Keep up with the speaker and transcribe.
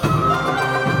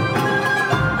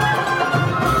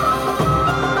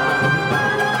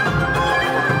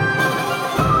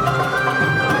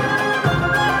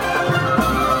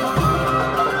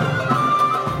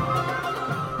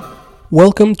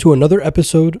Welcome to another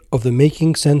episode of the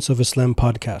Making Sense of Islam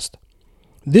podcast.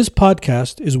 This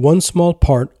podcast is one small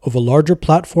part of a larger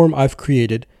platform I've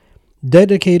created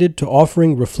dedicated to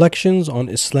offering reflections on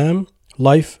Islam,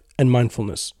 life, and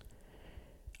mindfulness.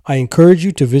 I encourage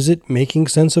you to visit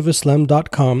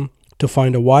makingsenseofislam.com to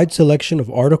find a wide selection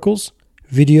of articles,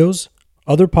 videos,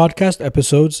 other podcast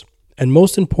episodes, and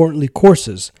most importantly,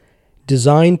 courses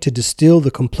designed to distill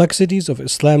the complexities of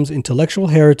Islam's intellectual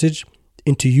heritage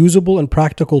into usable and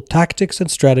practical tactics and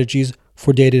strategies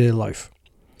for day-to-day life.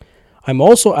 I'm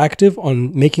also active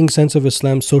on Making Sense of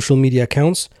Islam's social media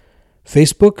accounts,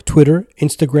 Facebook, Twitter,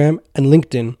 Instagram, and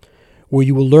LinkedIn, where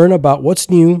you will learn about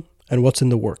what's new and what's in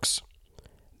the works.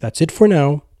 That's it for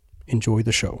now. Enjoy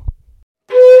the show.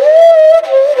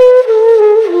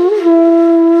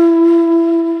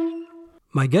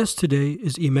 My guest today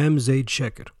is Imam Zaid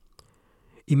Shakir.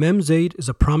 Imam Zaid is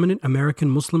a prominent American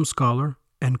Muslim scholar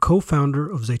and co-founder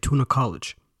of Zaytuna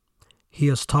College. He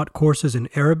has taught courses in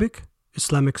Arabic,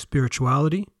 Islamic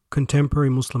spirituality, contemporary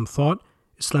Muslim thought,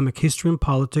 Islamic history and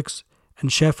politics,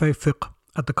 and Shafi'i fiqh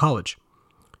at the college.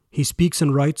 He speaks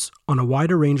and writes on a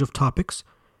wider range of topics,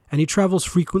 and he travels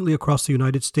frequently across the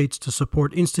United States to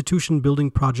support institution-building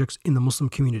projects in the Muslim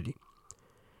community.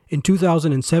 In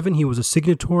 2007, he was a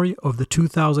signatory of the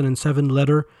 2007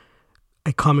 letter,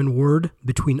 A Common Word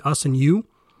Between Us and You,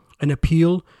 an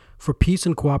appeal for peace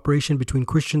and cooperation between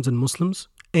Christians and Muslims,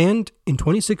 and in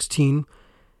 2016,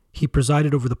 he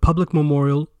presided over the public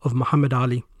memorial of Muhammad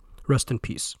Ali, rest in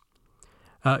peace.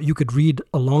 You could read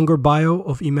a longer bio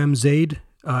of Imam Zaid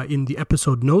in the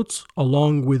episode notes,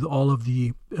 along with all of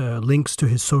the links to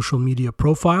his social media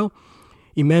profile.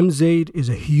 Imam Zaid is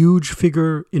a huge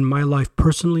figure in my life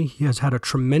personally. He has had a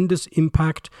tremendous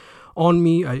impact on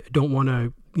me. I don't want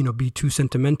to be too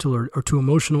sentimental or too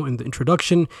emotional in the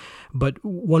introduction, but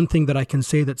one thing that I can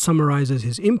say that summarizes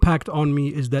his impact on me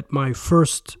is that my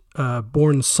first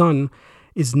born son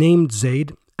is named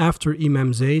Zaid after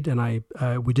Imam Zaid, and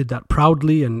we did that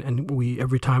proudly, and we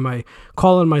every time I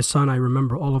call on my son, I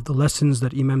remember all of the lessons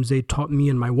that Imam Zaid taught me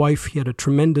and my wife. He had a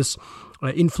tremendous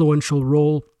influential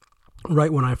role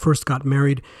right when I first got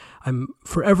married. I'm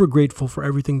forever grateful for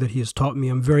everything that he has taught me.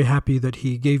 I'm very happy that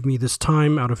he gave me this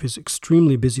time out of his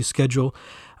extremely busy schedule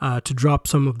to drop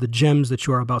some of the gems that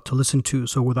you are about to listen to.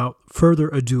 So without further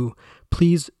ado,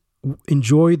 please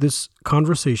enjoy this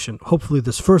conversation, hopefully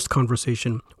this first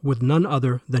conversation, with none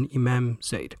other than Imam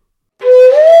Zaid.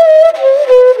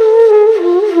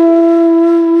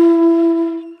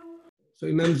 So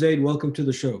Imam Zaid, welcome to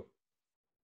the show.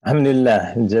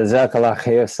 Alhamdulillah, Jazakallah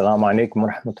khair, Assalamu alaikum wa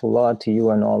rahmatullah to you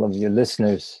and all of your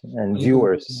listeners and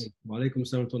viewers. Wa alaikum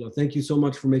assalam. Thank you so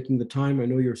much for making the time. I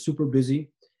know you're super busy.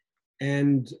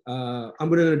 And I'm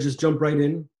going to just jump right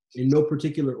in no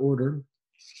particular order.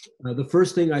 The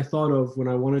first thing I thought of when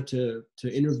I wanted to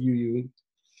interview you,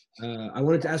 I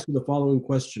wanted to ask you the following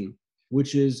question,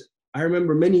 which is, I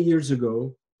remember many years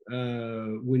ago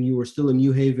when you were still in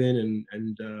New Haven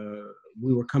and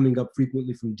we were coming up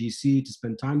frequently from DC to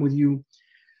spend time with you.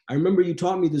 I remember you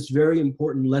taught me this very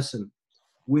important lesson,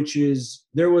 which is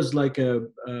there was like a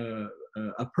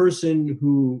person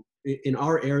who in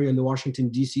our area, in the Washington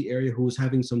DC area, who was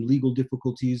having some legal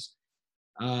difficulties,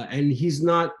 and he's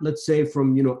not, let's say,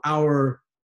 from our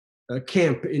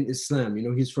camp in Islam.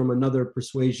 He's from another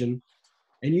persuasion,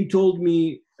 and you told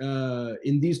me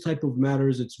in these type of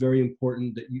matters, it's very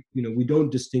important that we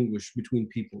don't distinguish between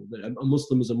people. That a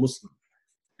Muslim is a Muslim,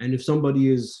 and if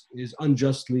somebody is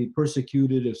unjustly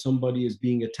persecuted, if somebody is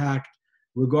being attacked,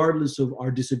 regardless of our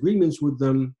disagreements with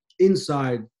them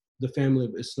inside the family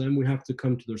of Islam, we have to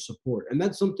come to their support. And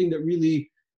that's something that really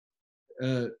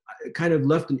kind of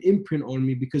left an imprint on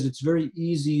me, because it's very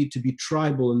easy to be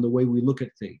tribal in the way we look at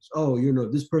things. Oh,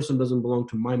 this person doesn't belong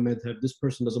to my madhab, this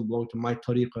person doesn't belong to my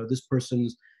tariqah, this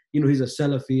person's, he's a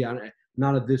Salafi,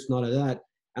 not a this, not a that.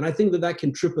 And I think that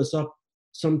can trip us up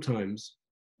sometimes.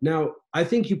 Now, I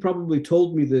think you probably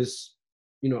told me this,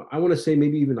 I want to say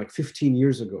maybe even like 15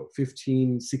 years ago,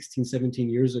 15, 16, 17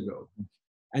 years ago.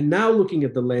 And now looking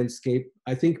at the landscape,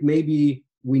 I think maybe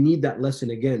we need that lesson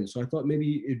again. So I thought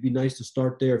maybe it'd be nice to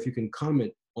start there, if you can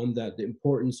comment on that, the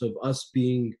importance of us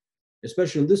being,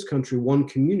 especially in this country, one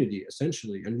community,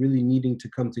 essentially, and really needing to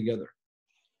come together.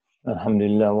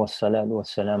 Alhamdulillah, wa salatu wa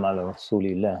salam ala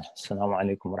rasulillah. Assalamu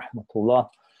alaikum wa rahmatullah.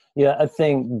 Yeah, I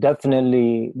think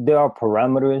definitely there are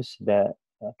parameters that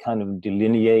kind of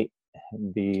delineate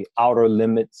the outer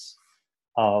limits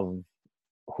of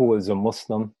who is a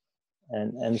Muslim.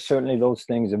 And certainly those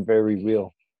things are very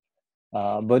real.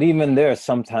 But even there,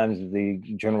 sometimes the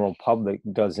general public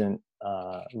doesn't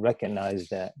recognize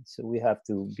that. So we have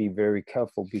to be very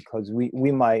careful, because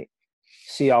we might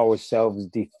see ourselves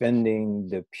defending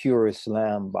the pure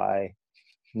Islam by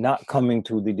not coming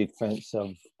to the defense of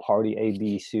party A,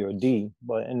 B, C, or D.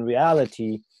 But in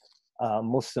reality,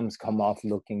 Muslims come off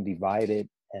looking divided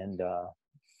and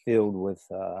filled with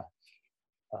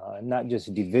not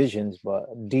just divisions, but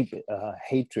deep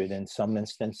hatred in some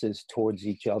instances towards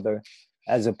each other,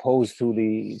 as opposed to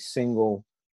the single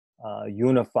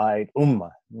unified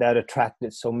ummah that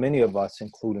attracted so many of us,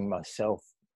 including myself,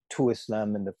 to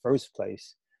Islam in the first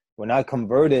place. When I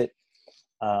converted,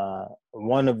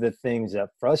 one of the things that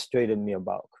frustrated me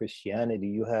about Christianity,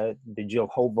 you had the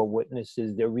Jehovah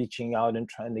Witnesses, they're reaching out and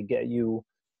trying to get you.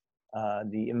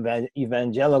 The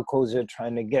evangelicals are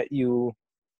trying to get you.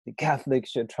 The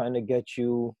Catholics are trying to get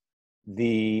you.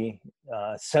 The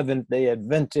Seventh-day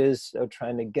Adventists are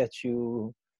trying to get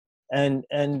you. And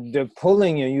they're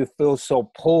pulling you. You feel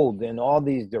so pulled in all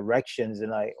these directions.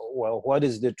 And well, what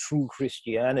is the true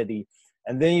Christianity?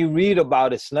 And then you read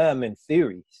about Islam in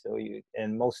theory. So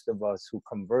and most of us who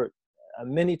convert,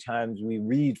 many times we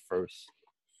read first,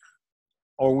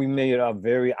 or we made a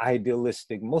very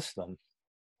idealistic Muslim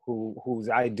whose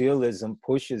idealism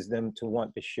pushes them to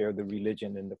want to share the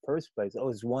religion in the first place. Oh,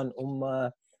 it's one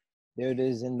ummah. There it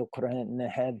is in the Quran.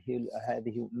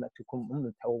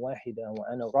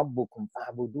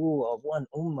 Of one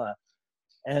ummah.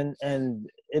 And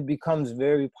it becomes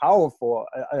very powerful,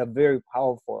 a very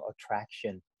powerful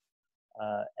attraction.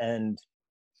 And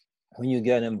when you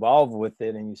get involved with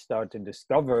it and you start to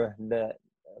discover that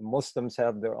Muslims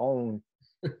have their own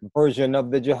version of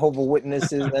the Jehovah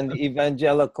Witnesses and the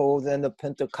evangelicals and the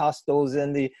Pentecostals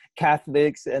and the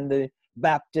Catholics and the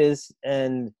Baptists,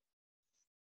 and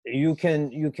you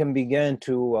can begin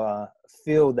to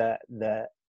feel that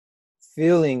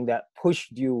feeling that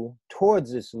pushed you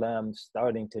towards Islam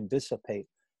starting to dissipate.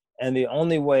 And the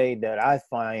only way that I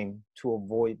find to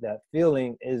avoid that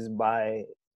feeling is by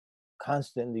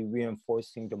constantly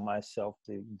reinforcing to myself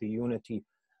the unity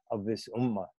of this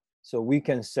ummah. So we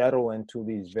can settle into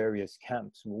these various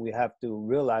camps. We have to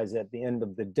realize at the end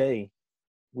of the day,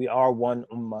 we are one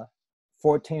ummah.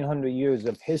 1400 years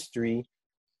of history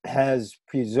has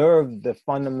preserved the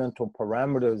fundamental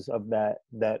parameters of that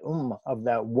ummah, of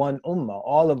that one ummah.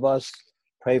 All of us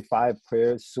pray 5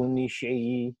 prayers: Sunni,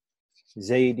 Shi'i,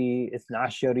 Zaydi, Ithna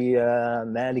Ashariya,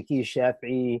 Maliki,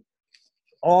 Shafi'i.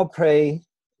 All pray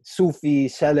Sufi,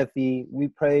 Salafi. We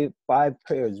pray 5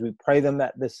 prayers. We pray them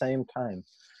at the same time.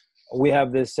 We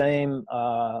have the same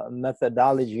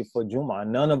methodology for Jumu'ah.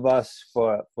 None of us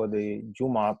for the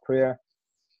Jumu'ah prayer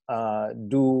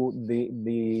do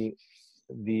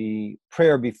the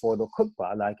prayer before the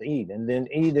khutbah like Eid. And then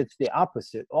Eid, it's the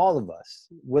opposite, all of us,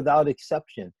 without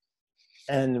exception.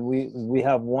 And we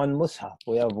have one Mus'haf,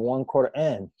 we have one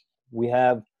Quran. We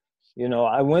have,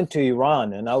 I went to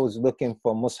Iran and I was looking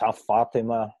for Mus'haf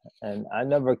Fatima and I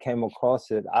never came across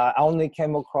it. I only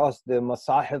came across the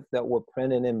Masahif that were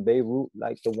printed in Beirut,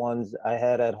 like the ones I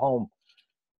had at home.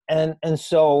 And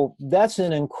so that's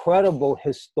an incredible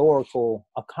historical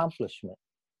accomplishment,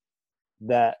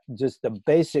 that just the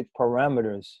basic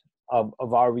parameters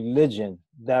of our religion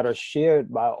that are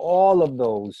shared by all of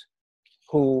those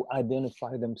who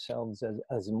identify themselves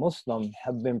as Muslim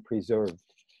have been preserved.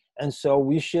 And so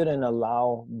we shouldn't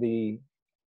allow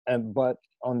but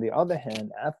on the other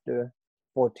hand, after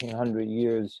 1400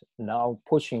 years, now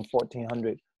pushing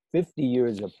 1450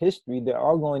 years of history, there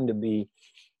are going to be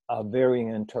varying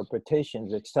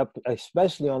interpretations,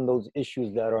 especially on those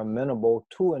issues that are amenable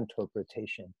to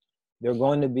interpretation. There are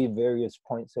going to be various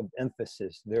points of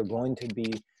emphasis. There are going to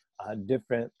be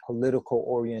different political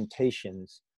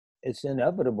orientations. It's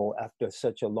inevitable after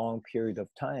such a long period of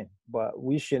time, but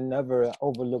we should never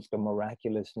overlook the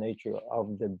miraculous nature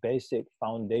of the basic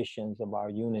foundations of our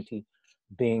unity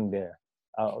being there.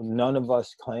 None of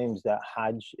us claims that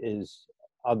Hajj is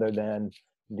other than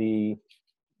the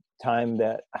time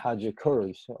that Hajj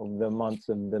occurs, of the months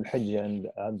of the Hijjah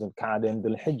and the Qa'dah and the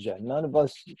Hijjah. None of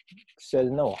us says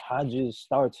no, Hajj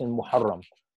starts in Muharram.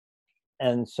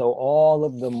 And so all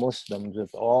of the Muslims,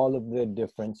 with all of their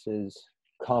differences,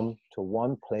 come to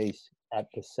one place at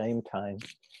the same time.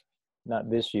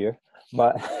 Not this year,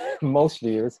 but most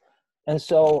years. And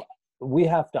so we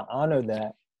have to honor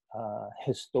that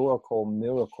historical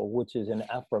miracle, which is an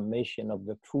affirmation of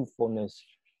the truthfulness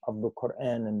of the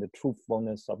Quran and the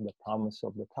truthfulness of the promise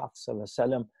of the Prophet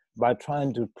ﷺ, by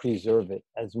trying to preserve it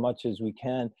as much as we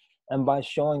can and by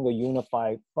showing a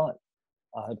unified front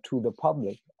to the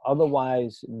public.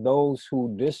 Otherwise, those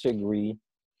who disagree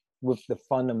with the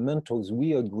fundamentals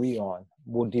we agree on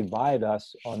will divide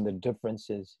us on the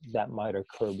differences that might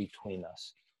occur between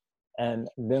us. And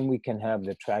then we can have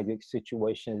the tragic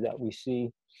situations that we see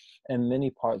in many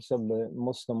parts of the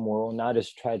Muslim world, not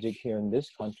as tragic here in this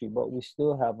country, but we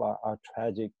still have our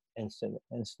tragic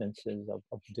instances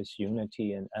of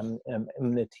disunity and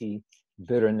enmity,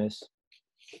 bitterness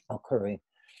occurring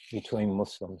between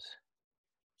Muslims.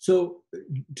 So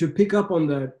to pick up on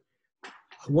that,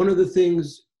 one of the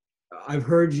things I've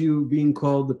heard you being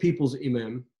called the people's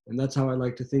Imam, and that's how I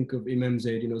like to think of Imam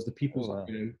Zaid, as the people's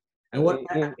Imam. And what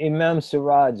Imam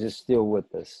Siraj is still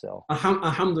with us, so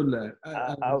alhamdulillah.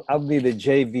 I'll be the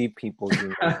JV people's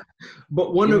Imam.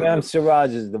 But Imam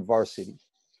Siraj is the varsity.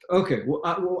 Okay, well,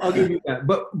 I'll give you that.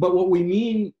 But what we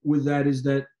mean with that is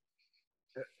that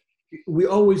we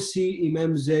always see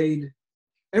Imam Zaid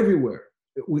everywhere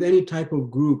with any type of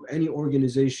group, any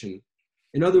organization.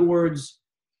 In other words,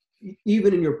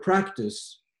 even in your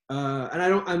practice, and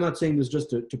I'm not saying this just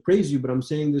to praise you, but I'm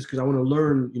saying this because I want to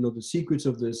learn, the secrets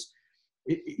of this.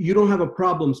 You don't have a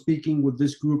problem speaking with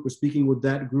this group or speaking with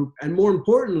that group. And more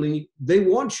importantly, they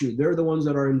want you. They're the ones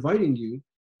that are inviting you,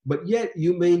 but yet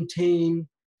you maintain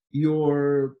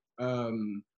your,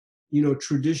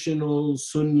 traditional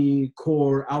Sunni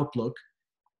core outlook.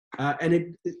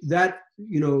 And that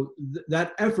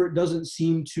effort doesn't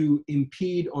seem to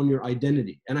impede on your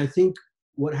identity. And I think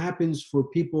what happens for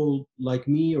people like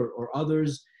me or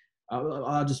others,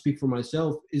 I'll just speak for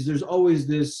myself, is there's always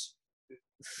this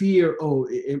fear,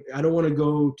 I don't want to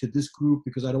go to this group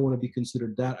because I don't want to be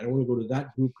considered that. I don't want to go to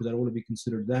that group because I don't want to be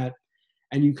considered that.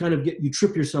 And you kind of you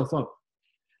trip yourself up.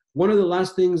 One of the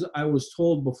last things I was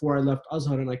told before I left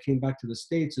Azhar and I came back to the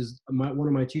States is one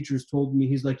of my teachers told me,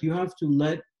 he's like, you have to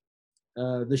let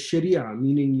the Sharia,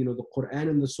 meaning, the Quran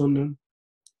and the Sunnah,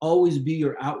 always be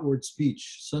your outward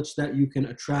speech such that you can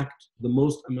attract the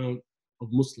most amount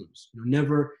of Muslims.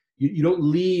 You don't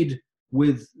lead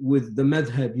with the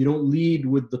madhab, you don't lead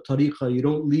with the tariqah, you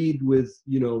don't lead with,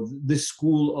 this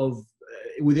school of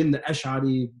within the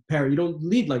Ash'ari pair, you don't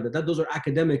lead like that. Those are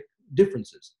academic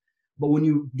differences. But when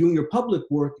you're doing your public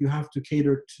work, you have to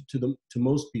cater to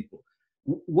most people.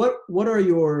 What are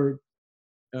your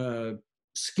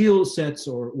skill sets,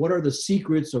 or what are the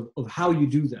secrets of how you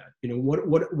do that?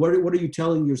 What are you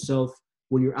telling yourself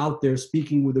when you're out there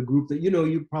speaking with a group that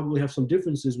you probably have some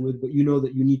differences with, but that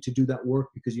you need to do that work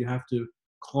because you have to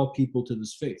call people to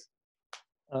this faith?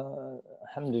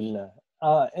 Alhamdulillah.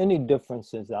 Any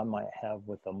differences I might have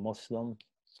with a Muslim,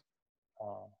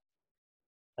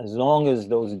 as long as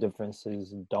those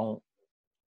differences don't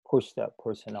push that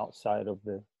person outside of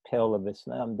the pale of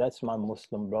Islam, that's my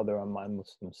Muslim brother or my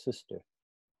Muslim sister.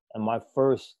 And my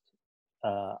first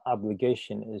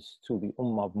obligation is to the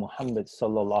Ummah of Muhammad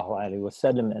sallallahu alaihi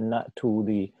wasallam, and not to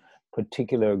the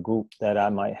particular group that I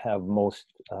might have most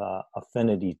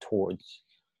affinity towards.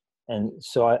 And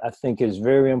so I think it's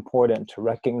very important to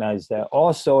recognize that.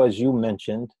 Also, as you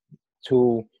mentioned,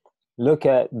 to look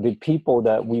at the people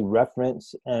that we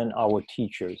reference and our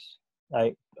teachers.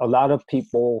 Like a lot of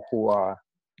people who are,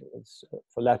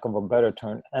 for lack of a better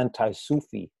term,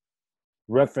 anti-Sufi,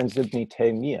 reference Ibn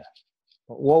Taymiyyah.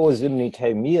 What was Ibn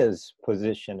Taymiyyah's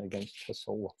position against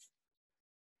Tasawwuf?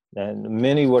 And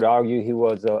many would argue he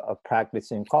was a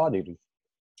practicing Qadiri.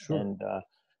 Sure.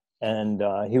 And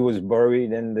he was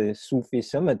buried in the Sufi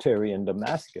cemetery in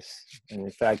Damascus. And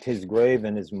in fact, his grave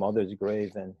and his mother's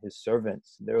grave and his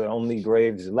servants, there are only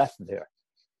graves left there.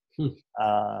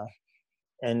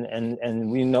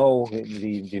 And we know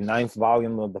the ninth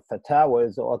volume of the Fatawa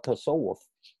is Tasawwuf.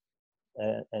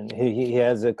 And he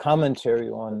has a commentary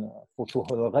on Futuh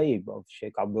al-Ghaib of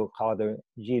Sheikh Abdul Qadir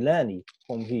Jilani,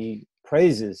 whom he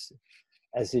praises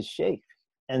as his sheikh.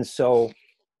 And so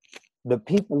the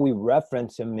people we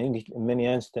reference in many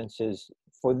instances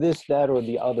for this, that, or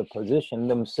the other position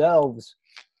themselves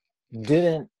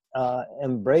didn't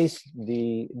embrace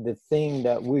the thing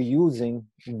that we're using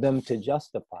them to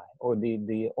justify, or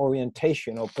the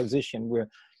orientation or position we're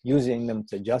using them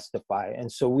to justify.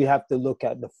 And so we have to look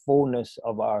at the fullness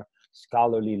of our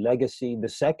scholarly legacy. The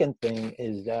second thing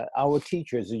is that our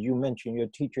teachers, as you mentioned,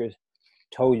 your teachers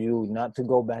told you not to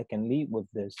go back and lead with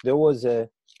this. There was an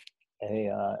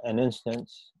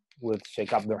instance with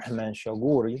Sheikh Abdurrahman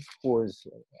Shaguri, who was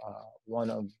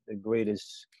one of the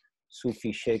greatest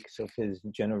Sufi sheikhs of his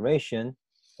generation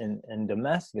in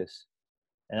Damascus.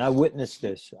 And I witnessed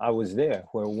this. I was there,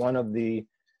 where one of the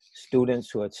students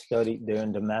who had studied there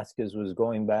in Damascus was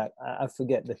going back. I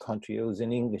forget the country. It was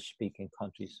an English-speaking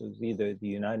country, so it was either the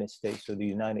United States or the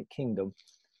United Kingdom.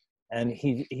 And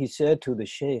he said to the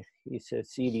sheikh, he said,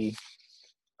 Sidi,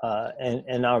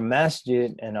 and our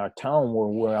masjid and our town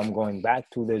where I'm going back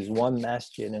to, there's one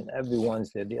masjid and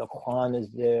everyone's there. The Ikhwan is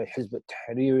there, Hizb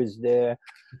ut-Tahrir is there,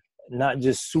 not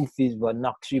just Sufis, but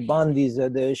Naqshbandis are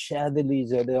there,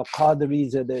 Shadhilis are there,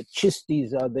 Qadiris are there,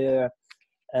 Chistis are there,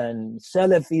 and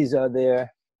Salafis are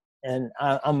there. And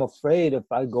I'm afraid if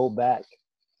I go back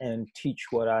and teach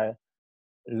what I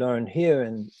learned here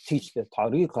and teach the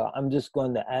tariqah, I'm just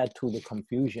going to add to the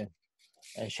confusion.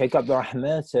 And Shaykh Abdul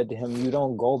Rahman said to him, you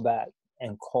don't go back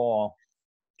and call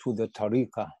to the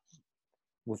tariqah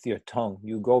with your tongue.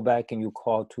 You go back and you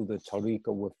call to the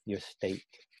tariqah with your state.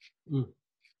 Mm.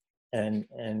 And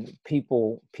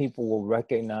people will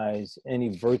recognize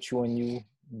any virtue in you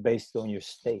based on your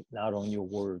state, not on your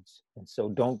words. And so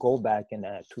don't go back and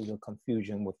add to the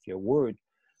confusion with your word.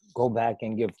 Go back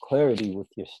and give clarity with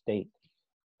your state.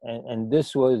 And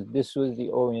this was the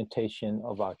orientation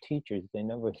of our teachers. They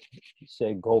never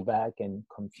said go back and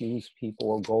confuse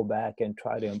people or go back and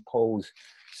try to impose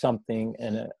something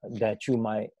that you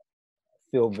might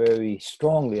feel very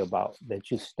strongly about, that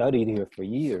you studied here for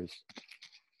years.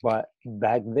 But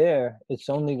back there, it's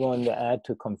only going to add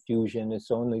to confusion. It's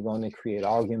only going to create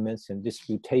arguments and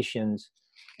disputations.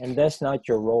 And that's not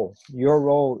your role. Your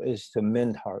role is to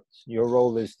mend hearts. Your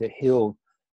role is to heal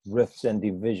rifts and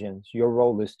divisions. Your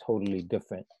role is totally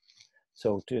different.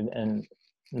 And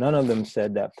none of them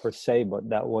said that per se, but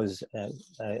that was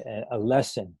a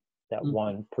lesson that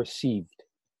one perceived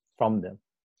from them.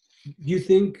 Do you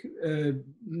think,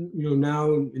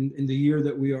 now in the year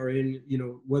that we are in,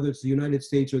 whether it's the United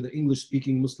States or the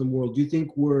English-speaking Muslim world, do you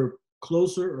think we're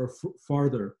closer or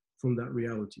farther from that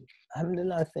reality?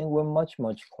 Alhamdulillah, I think we're much,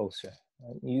 much closer.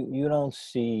 You don't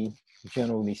see,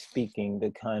 generally speaking,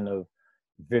 the kind of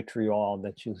vitriol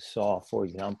that you saw, for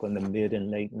example, in the mid and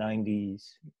late 90s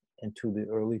into the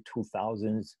early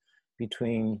 2000s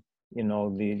between,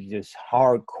 the just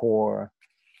hardcore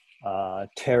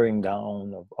tearing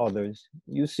down of others.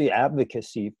 You see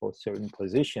advocacy for certain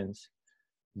positions,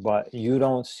 but you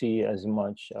don't see as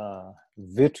much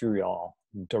vitriol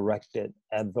directed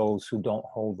at those who don't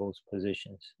hold those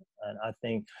positions. And I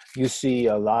think you see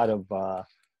a lot of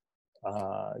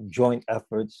joint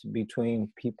efforts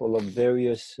between people of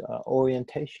various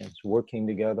orientations working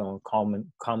together on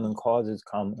common causes,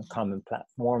 common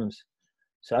platforms.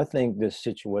 So I think this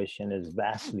situation is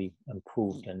vastly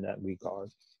improved in that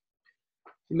regard.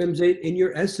 Imam Zaid, in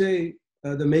your essay,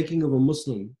 The Making of a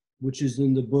Muslim, which is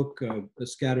in the book, The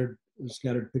Scattered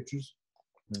Pictures,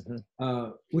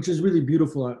 which is really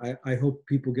beautiful. I hope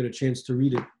people get a chance to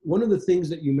read it. One of the things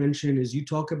that you mention is you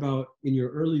talk about in your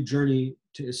early journey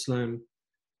to Islam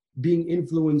being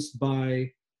influenced by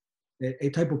a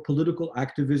type of political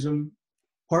activism,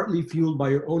 partly fueled by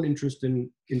your own interest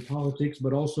in politics,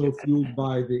 but also fueled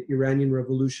by the Iranian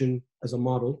Revolution as a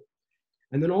model,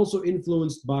 and then also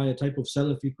influenced by a type of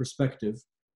Salafi perspective.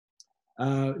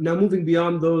 Now, moving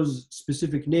beyond those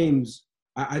specific names,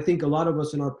 I think a lot of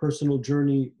us in our personal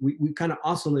journey, we kind of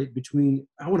oscillate between,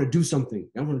 I want to do something.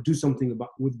 I want to do something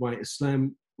with my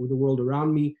Islam, with the world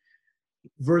around me,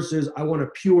 versus I want a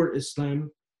pure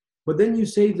Islam. But then you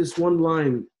say this one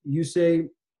line, you say,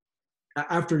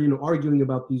 after arguing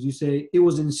about these, you say, it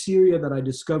was in Syria that I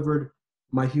discovered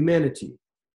my humanity.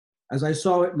 As I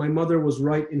saw it, my mother was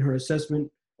right in her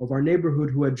assessment of our neighborhood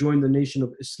who had joined the Nation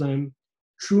of Islam.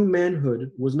 True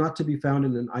manhood was not to be found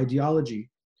in an ideology,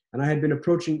 and I had been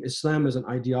approaching Islam as an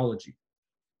ideology.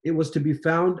 It was to be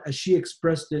found, as she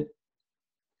expressed it,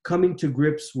 coming to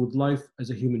grips with life as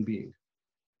a human being.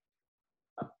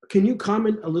 Can you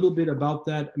comment a little bit about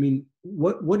that? I mean,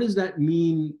 what does that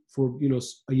mean for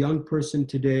a young person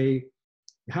today?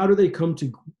 How do they come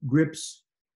to grips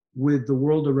with the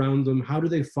world around them? How do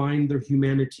they find their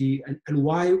humanity? And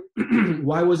why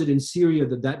why was it in Syria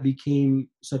that became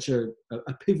such a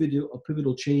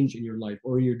pivotal change in your life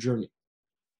or in your journey?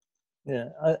 Yeah,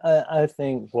 I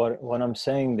think what I'm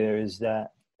saying there is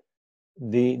that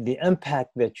the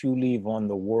impact that you leave on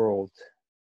the world,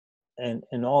 and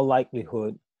in all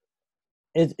likelihood,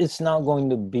 it's not going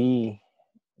to be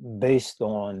based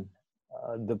on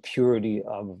the purity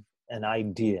of an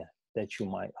idea that you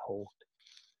might hold.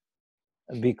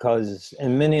 Because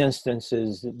in many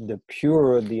instances, the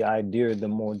purer the idea, the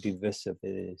more divisive it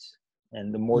is.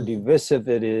 And the more divisive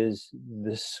it is,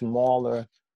 the smaller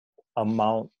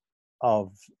amount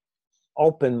of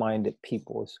open-minded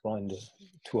people is going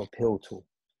to appeal to.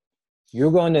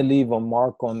 You're going to leave a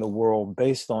mark on the world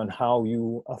based on how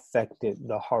you affected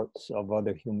the hearts of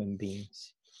other human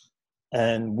beings.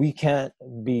 And we can't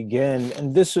begin,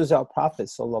 and this was our Prophet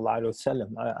Sallallahu Alaihi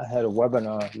Wasallam. I had a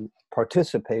webinar,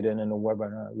 participated in a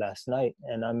webinar last night,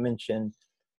 and I mentioned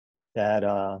that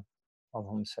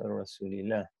Allahumma salli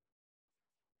Rasulillah.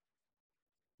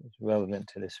 It's relevant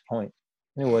to this point.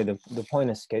 Anyway, the point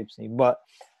escapes me, but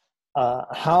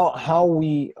how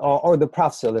we or the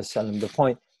Prophet sallallahu alaihi wasallam, the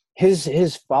point,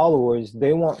 his followers,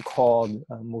 they weren't called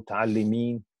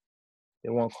muta'allimin, they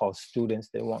weren't called students,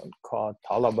 they weren't called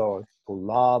talaba or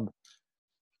tulab,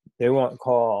 they weren't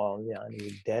called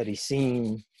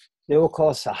darisin, they were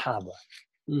called sahaba.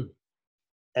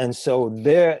 And so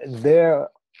their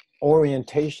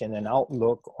orientation and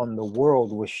outlook on the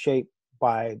world was shaped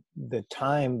by the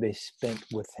time they spent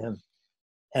with him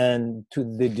and to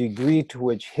the degree to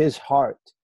which his heart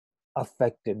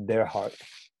affected their heart.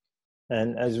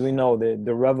 And as we know,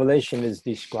 the revelation is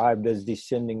described as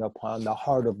descending upon the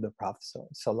heart of the Prophet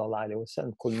sallallahu alaihi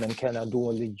wasallam. كل من كان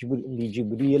عدوا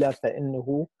لجبريل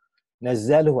فإنه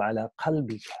نزله على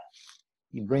قلبك.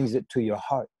 He brings it to your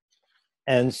heart.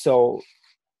 And so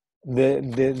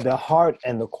the heart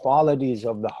and the qualities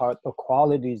of the heart, the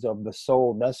qualities of the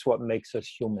soul, that's what makes us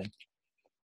human.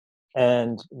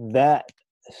 And that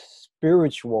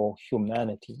spiritual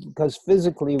humanity, because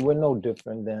physically we're no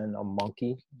different than a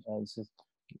monkey,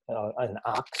 an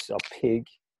ox, a pig.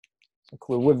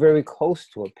 We're very close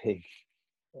to a pig.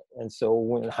 And so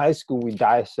when in high school we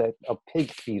dissect a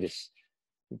pig fetus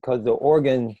because the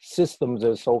organ systems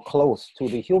are so close to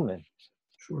the human.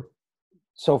 Sure.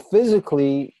 So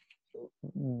physically,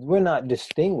 we're not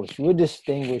distinguished. We're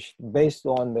distinguished based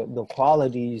on the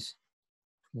qualities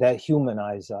that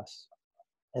humanize us.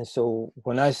 And so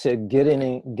when I said getting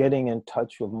in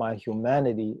touch with my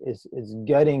humanity, is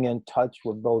getting in touch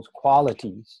with those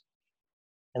qualities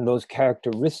and those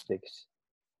characteristics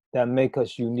that make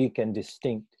us unique and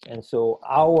distinct. And so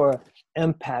our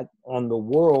impact on the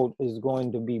world is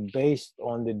going to be based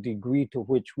on the degree to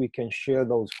which we can share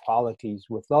those qualities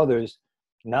with others,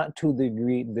 not to the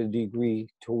degree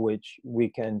to which we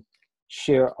can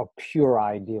share a pure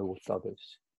idea with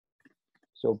others.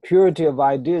 So purity of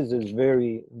ideas is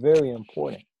very, very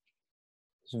important.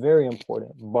 It's very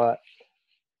important. But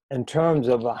in terms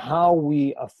of how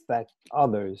we affect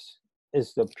others,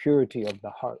 it's the purity of the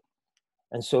heart.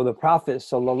 And so the Prophet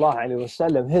sallallahu alaihi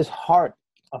wasallam, his heart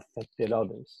affected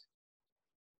others.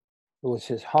 It was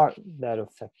his heart that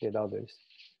affected others.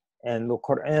 And the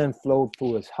Quran flowed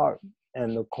through his heart.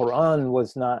 And the Quran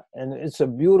was not, and it's a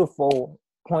beautiful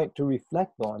point to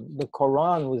reflect on. The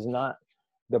Quran was not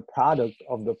the product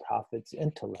of the Prophet's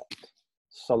intellect,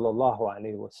 sallallahu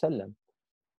alaihi wasallam.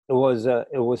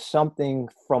 It was something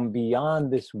from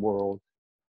beyond this world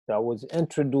that was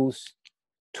introduced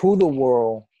to the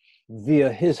world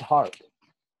via his heart.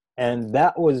 And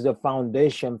that was the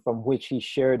foundation from which he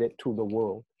shared it to the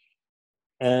world.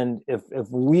 And if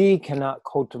we cannot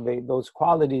cultivate those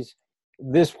qualities,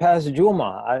 this past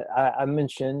Juma, I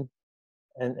mentioned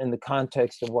in the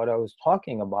context of what I was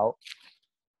talking about,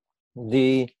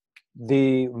 the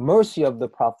mercy of the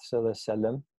Prophet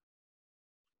ﷺ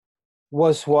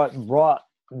was what brought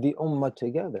the ummah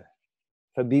together.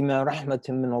 فَبِمَا رَحْمَةٍ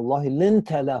مِّنَ اللَّهِ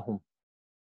لِنْتَ لَهُمْ.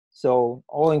 So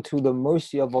owing to the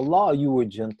mercy of Allah, you were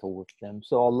gentle with them.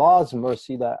 So Allah's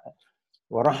mercy, that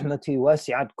وَرَحْمَتِي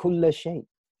وَاسِعَتْ كُلَّ شَيْءٍ,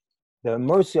 the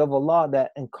mercy of Allah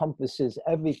that encompasses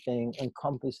everything,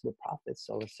 encompassed the Prophet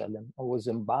ﷺ, or was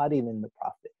embodied in the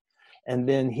Prophet. And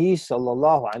then he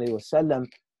sallallahu alaihi wasallam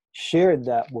shared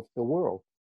that with the world.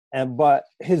 But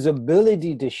his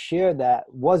ability to share that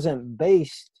wasn't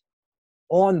based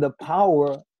on the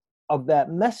power of that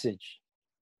message.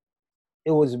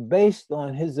 It was based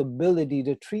on his ability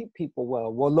to treat people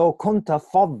well. وَلَوْ كُنْتَ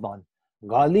فَضًّا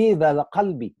غَلِيظَ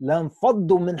الْقَلْبِ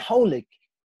لَانْفَضُّوا مِنْ حَوْلِكَ.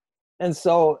 And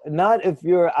so not if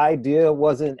your idea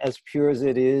wasn't as pure as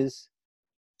it is,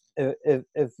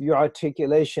 if your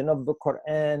articulation of the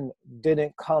Quran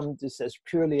didn't come just as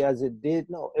purely as it did.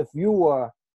 No, if you were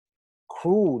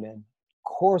cruel and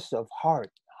coarse of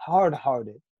heart,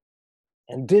 hard-hearted,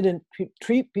 and didn't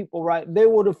treat people right, they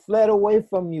would have fled away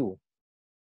from you.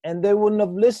 And they wouldn't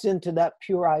have listened to that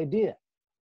pure idea.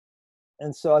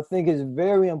 And so I think it's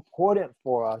very important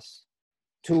for us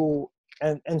to,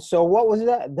 and so what was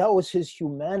that? That was his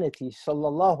humanity,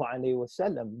 sallallahu alaihi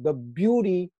wasallam. The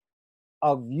beauty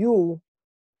of you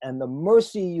and the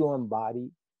mercy you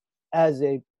embody as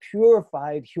a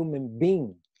purified human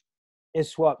being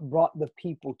is what brought the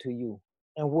people to you,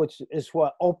 and which is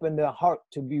what opened their heart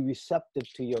to be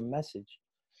receptive to your message.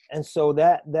 And so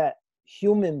that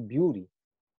human beauty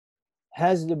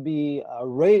has to be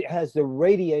has to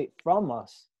radiate from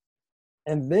us,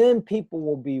 and then people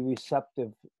will be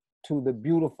receptive to the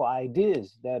beautiful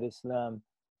ideas that Islam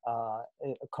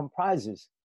comprises.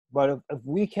 But if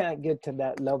we can't get to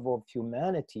that level of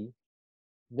humanity,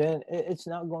 then it's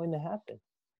not going to happen.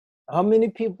 How many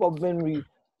people have been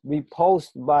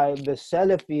repulsed by the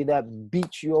Salafi that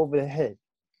beats you over the head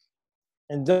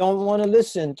and don't want to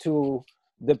listen to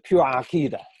the pure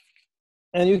Aqidah.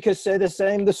 And you could say the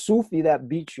same, the Sufi that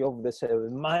beat you over the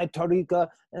head, my tariqah,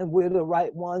 and we're the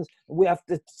right ones. We have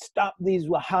to stop these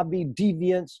Wahhabi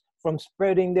deviants from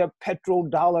spreading their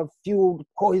petrodollar fueled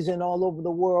poison all over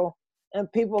the world. And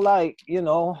people like,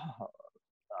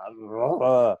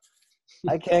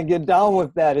 I can't get down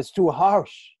with that. It's too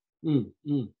harsh.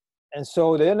 And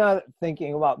so they're not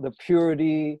thinking about the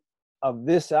purity of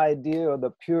this idea or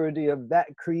the purity of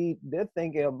that creed. They're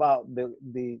thinking about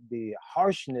the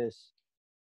harshness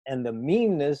and the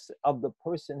meanness of the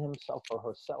person himself or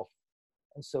herself.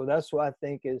 And so that's why I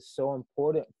think it's so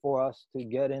important for us to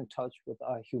get in touch with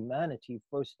our humanity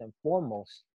first and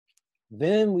foremost.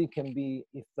 Then we can be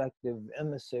effective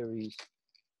emissaries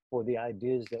for the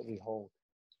ideas that we hold.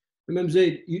 Imam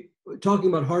Zaid, talking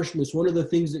about harshness, one of the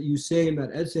things that you say in that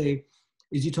essay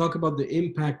is you talk about the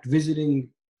impact visiting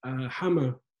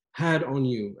Hama had on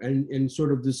you, and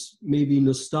sort of this maybe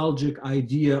nostalgic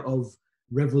idea of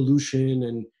revolution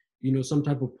and some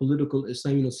type of political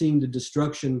Islam, seeing the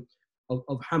destruction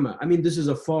of Hama. I mean, this is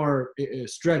a far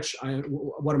stretch,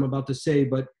 what I'm about to say,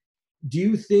 but do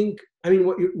you think, I mean,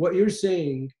 what you're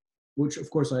saying, which of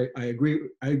course I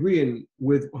agree in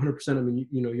with 100%. I mean,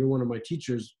 you're one of my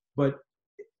teachers, but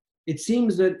it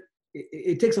seems that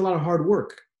it takes a lot of hard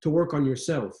work to work on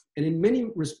yourself, and in many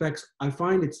respects, I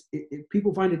find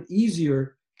people find it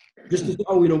easier just to say,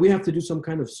 we have to do some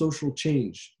kind of social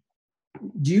change.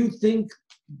 Do you think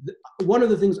one of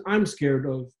the things I'm scared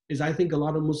of is I think a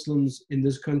lot of Muslims in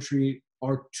this country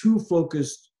are too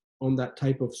focused on that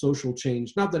type of social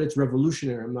change? Not that it's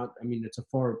revolutionary. It's a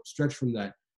far stretch from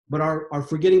that, but are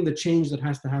forgetting the change that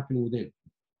has to happen within.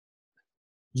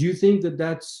 Do you think that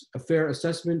that's a fair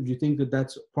assessment? Do you think that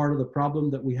that's part of the problem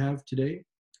that we have today,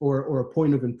 or a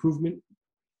point of improvement?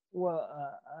 Well,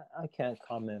 I can't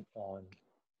comment on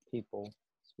people,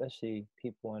 especially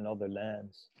people in other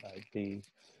lands, like the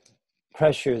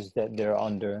pressures that they're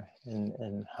under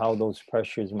and how those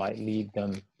pressures might lead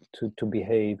them to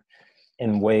behave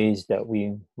in ways that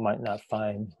we might not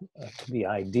find to be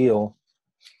ideal.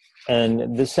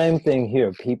 And the same thing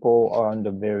here, people are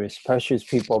under various pressures.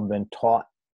 People have been taught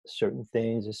certain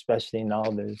things, especially now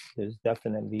there's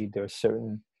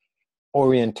certain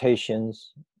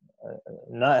orientations,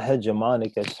 not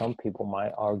hegemonic as some people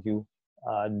might argue,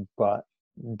 but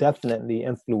definitely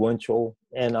influential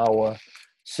in our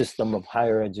system of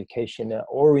higher education that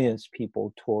orients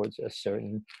people towards a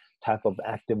certain type of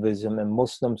activism. And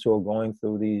Muslims who are going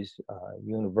through these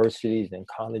universities and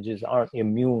colleges aren't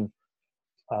immune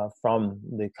from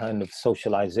the kind of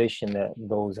socialization that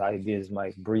those ideas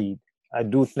might breed. I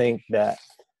do think that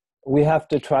we have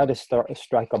to try to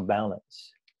strike a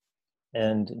balance.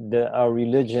 And our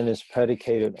religion is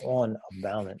predicated on a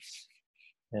balance.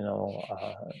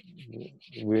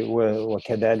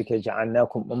 وَكَذَلِكَ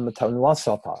جَعَلْنَاكُمْ أُمَّةً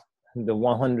وَسَطًا, the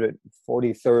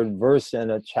 143rd verse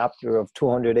in a chapter of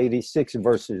 286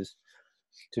 verses,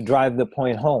 to drive the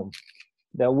point home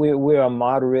that we're a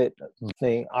moderate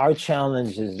thing. Our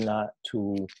challenge is not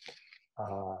to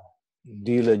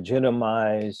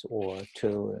delegitimize or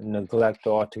to neglect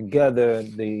altogether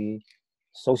the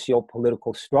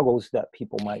socio-political struggles that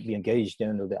people might be engaged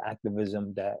in, or the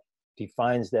activism that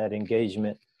defines that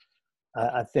engagement.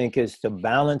 I think is to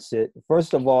balance it.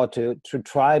 First of all, to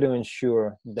try to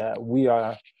ensure that we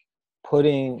are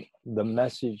putting the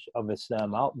message of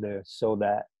Islam out there so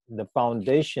that the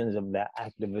foundations of that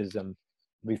activism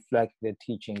reflect the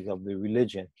teachings of the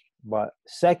religion. But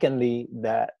secondly,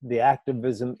 that the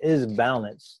activism is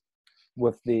balanced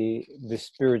with the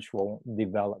spiritual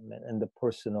development and the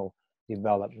personal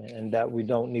development, and that we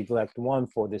don't neglect one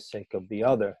for the sake of the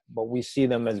other, but we see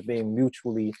them as being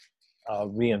mutually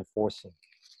reinforcing.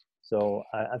 So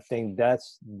I think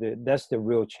that's the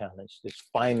real challenge, just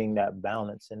finding that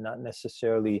balance, and not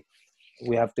necessarily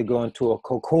we have to go into a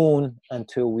cocoon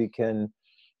until we can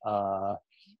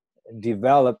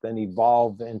develop and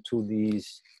evolve into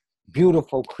these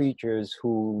beautiful creatures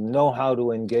who know how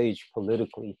to engage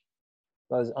politically.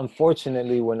 Because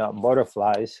unfortunately, we're not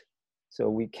butterflies, so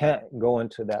we can't go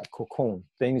into that cocoon.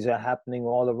 Things are happening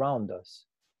all around us,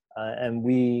 and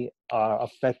we are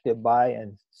affected by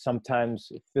and sometimes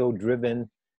feel driven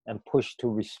and pushed to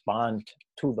respond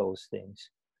to those things.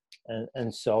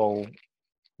 And so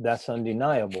that's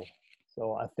undeniable.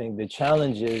 So I think the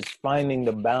challenge is finding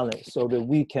the balance so that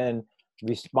we can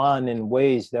respond in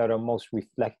ways that are most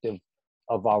reflective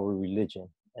of our religion.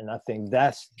 And I think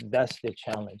that's the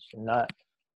challenge. Not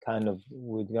kind of,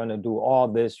 we're going to do all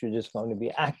this, you're just going to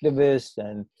be activists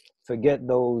and forget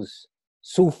those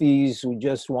Sufis who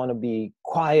just want to be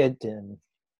quiet and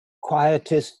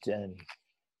quietist and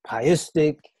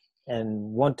pietistic and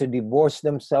want to divorce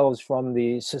themselves from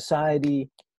the society.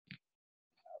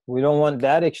 We don't want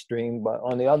that extreme, but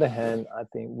on the other hand, I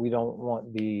think we don't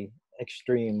want the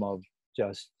extreme of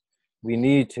just, we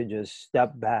need to just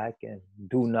step back and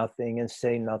do nothing and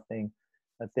say nothing.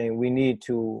 I think we need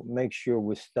to make sure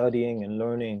we're studying and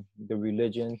learning the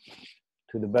religion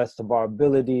to the best of our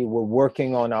ability. We're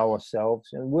working on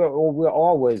ourselves, and we're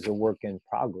always a work in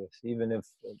progress. Even if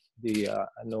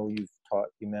I know you've taught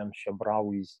Imam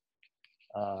Shabrawi's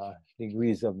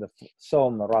degrees of the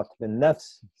soul, marat bin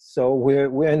nafs. So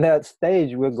we're in that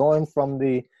stage. We're going from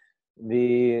the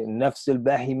nafs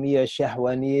al-bahimiyya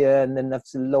shahwaniyya and the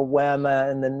nafs al-lawama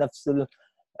and the nafs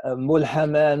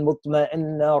al-mulhama and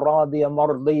mutma'inna radiya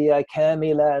mardiya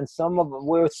kamila, and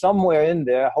we're somewhere in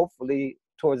there, hopefully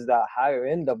towards that higher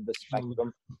end of the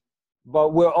spectrum.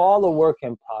 But we're all a work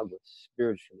in progress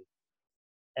spiritually.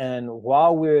 And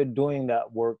while we're doing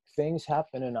that work, things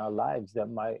happen in our lives that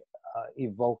might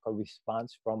evoke a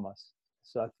response from us.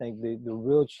 So I think the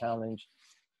real challenge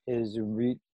is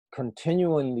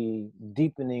continually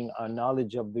deepening our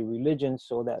knowledge of the religion,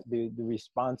 so that the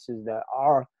responses that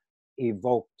are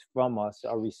evoked from us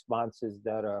are responses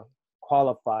that are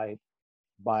qualified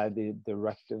by the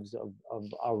directives of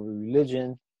our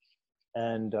religion,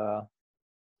 and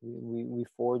we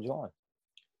forge on.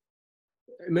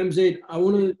 Imam Zaid, I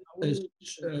want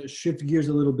to shift gears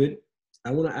a little bit. I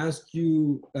want to ask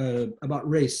you about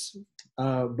race,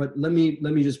 but let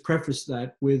me just preface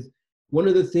that with one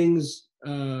of the things.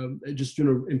 Just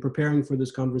in preparing for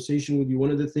this conversation with you,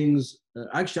 one of the things,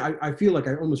 actually, I feel like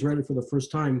I almost read it for the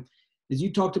first time, is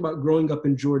you talked about growing up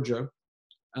in Georgia,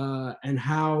 and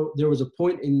how there was a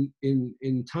point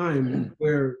in time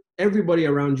where everybody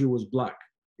around you was black.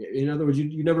 In other words,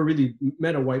 you never really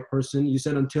met a white person. You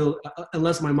said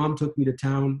unless my mom took me to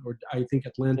town, or I think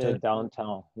Atlanta. Yeah,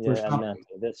 downtown. Yeah, Atlanta.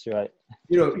 That's right.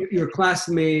 Your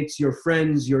classmates, your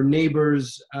friends, your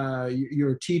neighbors,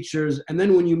 your teachers. And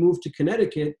then when you move to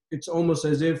Connecticut, it's almost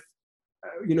as if,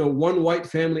 one white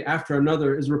family after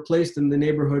another is replaced in the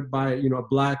neighborhood by, a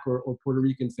black or Puerto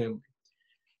Rican family.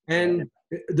 And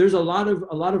there's a lot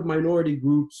of minority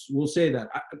groups will say that.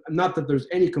 Not that there's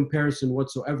any comparison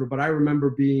whatsoever, but I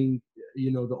remember being,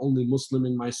 the only Muslim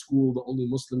in my school, the only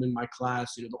Muslim in my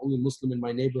class, the only Muslim in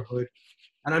my neighborhood.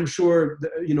 And I'm sure,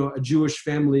 a Jewish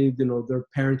family, their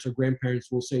parents or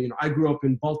grandparents will say, I grew up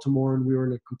in Baltimore and we were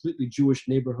in a completely Jewish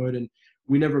neighborhood and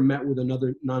we never met with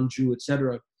another non-Jew,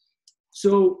 etc.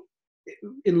 So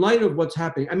in light of what's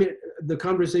happening, I mean, the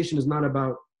conversation is not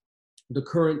about the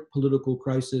current political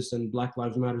crisis and Black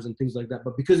Lives Matters and things like that,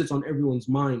 but because it's on everyone's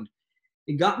mind,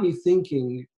 it got me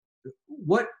thinking,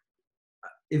 what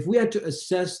if we had to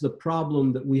assess the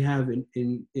problem that we have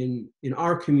in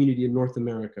our community in North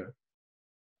America,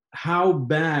 how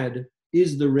bad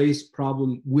is the race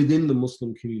problem within the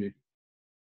Muslim community?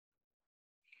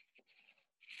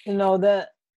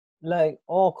 That, like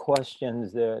all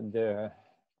questions, there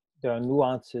are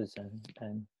nuances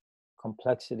and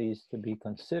complexities to be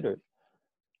considered.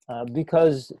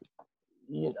 Because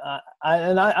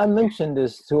I mentioned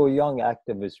this to a young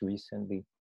activist recently,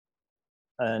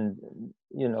 and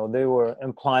they were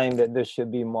implying that there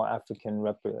should be more African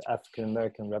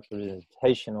American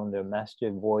representation on their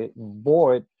masjid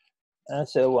board. And I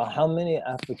said, well, how many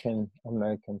African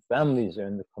American families are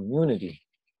in the community?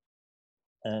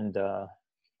 And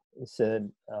it said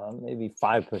maybe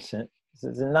 5%. It's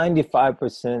a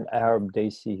 95% Arab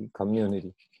Desi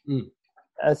community.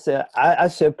 I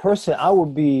said, personally, I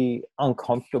would be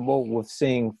uncomfortable with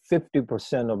seeing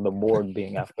 50% of the board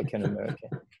being African American,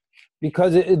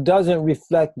 because it doesn't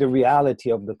reflect the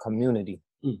reality of the community.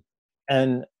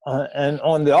 And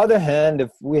on the other hand,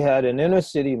 if we had an inner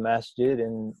city masjid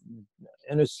in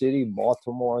inner city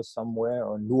Baltimore somewhere,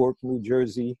 or Newark, New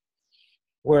Jersey,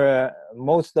 where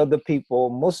most of the people,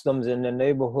 Muslims in the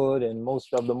neighborhood, and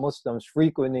most of the Muslims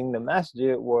frequenting the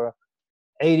masjid were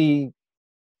 75-80%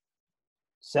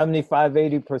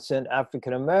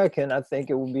 African American, I think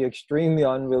it would be extremely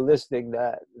unrealistic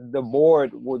that the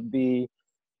board would be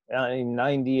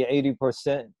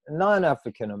 90-80%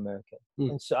 non-African American.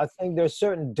 And so I think there's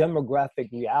certain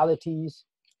demographic realities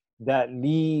that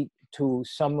lead to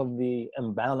some of the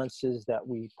imbalances that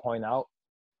we point out.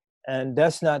 And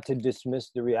that's not to dismiss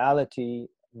the reality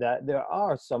that there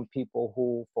are some people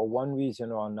who, for one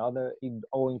reason or another,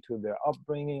 owing to their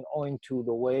upbringing, owing to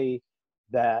the way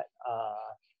that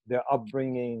their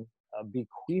upbringing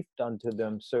bequeathed unto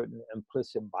them certain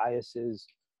implicit biases,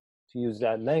 to use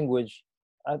that language,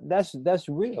 that's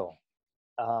real.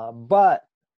 But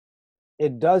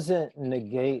it doesn't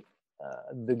negate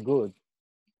the good.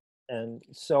 And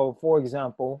so, for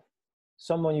example,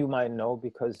 someone you might know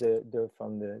because they're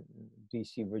from the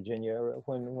DC, Virginia area.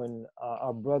 When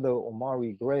our brother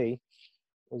Omari Gray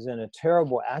was in a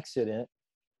terrible accident,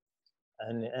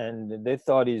 and they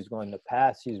thought he was going to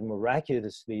pass. He's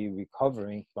miraculously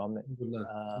recovering from it.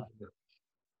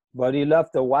 But he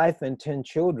left a wife and 10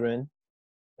 children,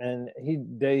 and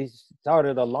they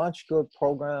started a Launch Good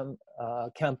program,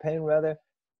 campaign rather,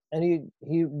 and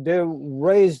they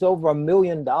raised over $1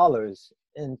 million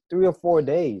in 3 or 4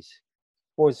 days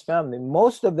for his family.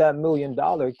 Most of that $1 million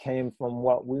came from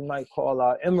what we might call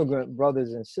our immigrant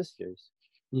brothers and sisters.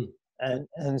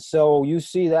 And so you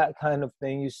see that kind of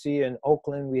thing. You see in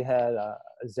Oakland, we had a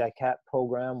Zakat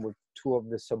program with 2 of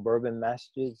the suburban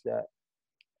masjids that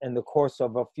in the course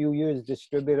of a few years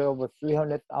distributed over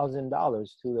 $300,000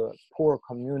 to the poor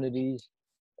communities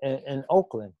in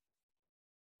Oakland.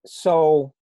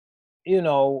 So, you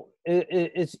know,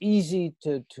 it's easy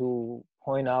to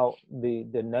point out the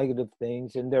negative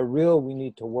things, and they're real. We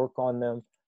need to work on them.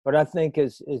 But I think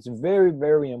it's very,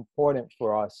 very important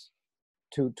for us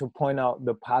to point out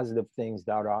the positive things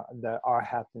that are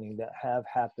happening, that have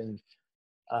happened,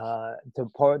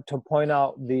 to point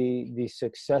out the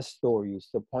success stories,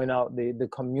 to point out the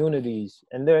communities.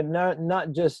 And they're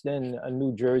not just in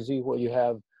New Jersey, where you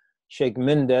have Sheikh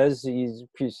Mendez. He's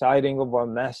presiding over a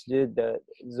masjid that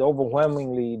is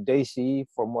overwhelmingly Desi,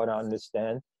 from what I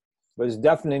understand, but it's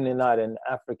definitely not an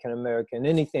African-American,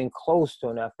 anything close to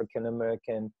an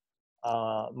African-American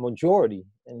majority,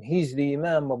 and he's the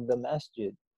imam of the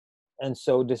masjid. And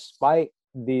so despite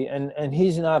and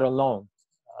he's not alone.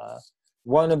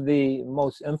 One of the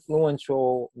most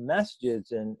influential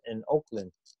masjids in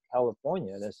Oakland,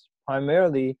 California, that's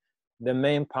primarily the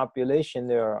main population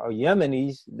there are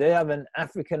Yemenis. They have an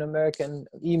African-American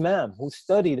imam who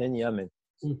studied in Yemen.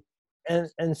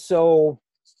 And so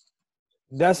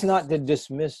that's not to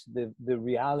dismiss the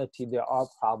reality. There are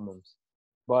problems,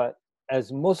 but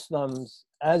as Muslims,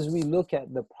 as we look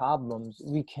at the problems,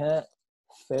 we can't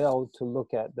fail to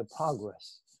look at the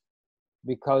progress.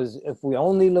 Because if we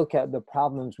only look at the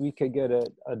problems, we could get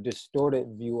a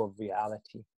distorted view of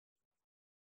reality.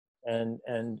 And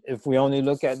if we only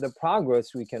look at the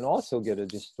progress, we can also get a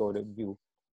distorted view.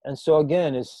 And so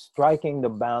again, it's striking the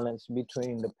balance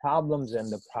between the problems and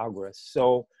the progress.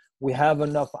 So we have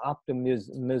enough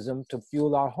optimism to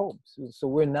fuel our hopes. So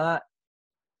we're not,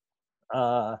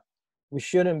 we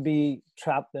shouldn't be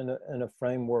trapped in a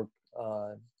framework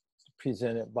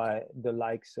presented by the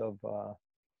likes of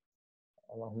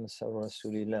Allahumma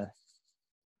salli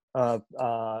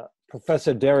Rasulillah,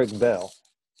 Professor Derek Bell.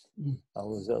 I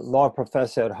was a law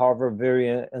professor at Harvard, very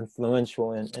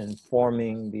influential in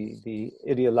forming the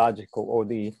ideological or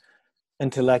the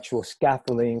intellectual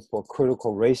scaffolding for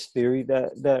critical race theory.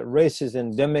 That race is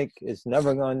endemic. It's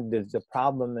never going. The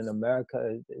problem in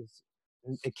America is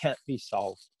it can't be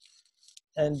solved,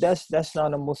 and that's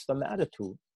not a Muslim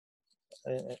attitude.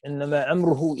 إنما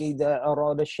أمره إذا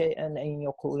أراد شيئا أن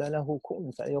يقول له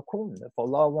كن فيكون. If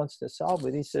Allah wants to solve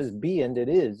it, He says be, and it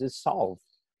is. It's solved.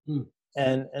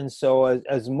 And so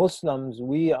as Muslims,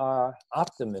 we are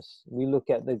optimists. We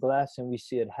look at the glass and we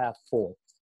see it half full.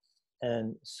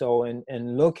 And so in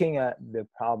looking at the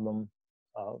problem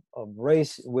of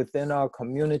race within our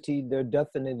community, there are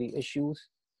definitely issues.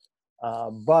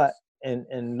 But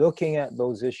in looking at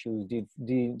those issues,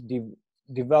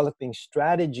 developing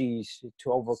strategies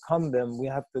to overcome them, we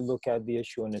have to look at the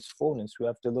issue in its fullness. We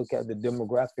have to look at the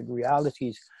demographic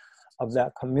realities of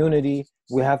that community.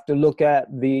 We have to look at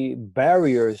the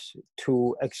barriers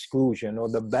to exclusion, or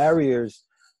the barriers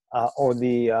or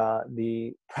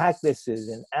the practices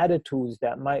and attitudes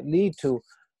that might lead to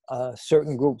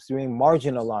certain groups being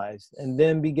marginalized, and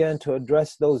then begin to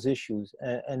address those issues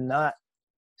and not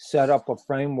set up a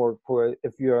framework for,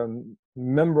 if you're a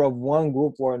member of one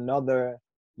group or another,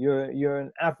 you're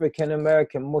an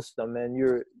African-American Muslim, and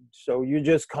you're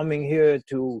just coming here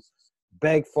to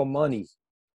beg for money.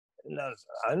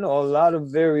 I know a lot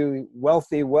of very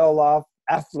wealthy, well-off,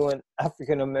 affluent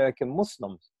African-American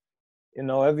Muslims. You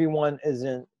know, everyone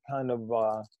isn't kind of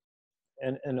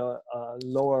in a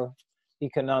lower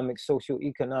economic,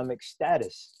 socioeconomic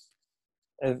status.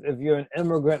 If you're an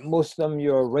immigrant Muslim,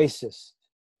 you're a racist,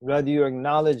 whether you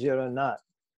acknowledge it or not,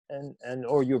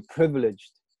 or you're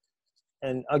privileged.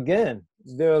 And again,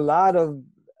 there are a lot of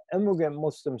immigrant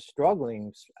Muslims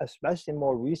struggling, especially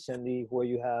more recently, where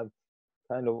you have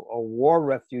kind of war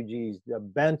refugees, the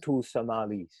Bantu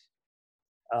Somalis,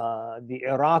 the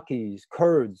Iraqis,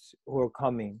 Kurds who are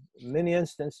coming. In many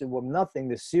instances with nothing,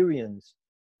 the Syrians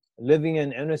living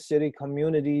in inner city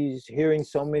communities, hearing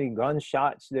so many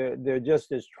gunshots, they're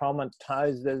just as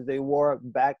traumatized as they were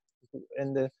back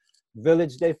in the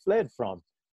village they fled from,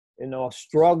 you know,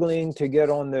 struggling to get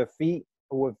on their feet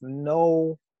with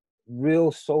no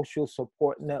real social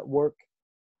support network.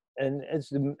 And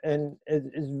it's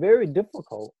very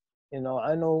difficult. You know,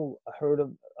 I heard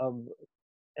of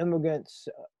immigrants,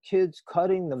 kids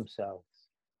cutting themselves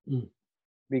Mm.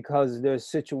 because their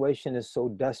situation is so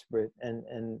desperate,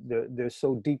 and they're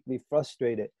so deeply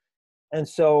frustrated. And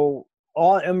so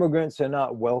all immigrants are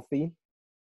not wealthy.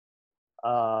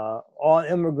 All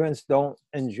immigrants don't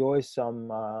enjoy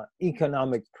some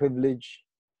economic privilege.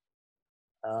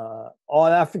 All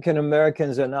African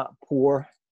Americans are not poor.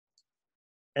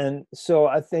 And so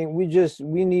I think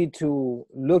we need to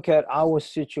look at our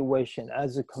situation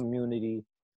as a community.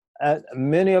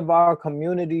 Many of our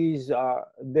communities are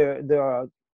there are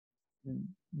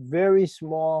very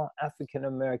small African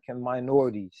American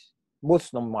minorities,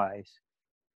 Muslim wise.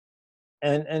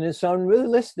 And it's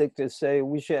unrealistic to say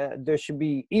there should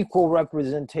be equal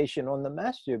representation on the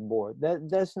masjid board.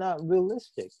 That's not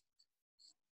realistic.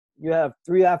 You have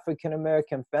 3 African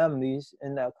American families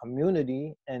in that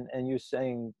community, and you're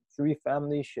saying 3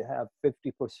 families should have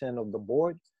 50% of the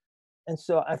board. And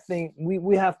so I think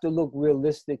we have to look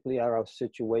realistically at our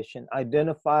situation,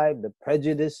 identify the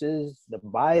prejudices, the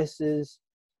biases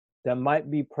that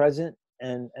might be present,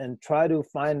 and try to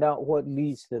find out what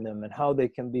leads to them and how they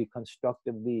can be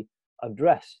constructively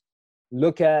addressed.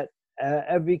 Look at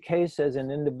every case as an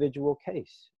individual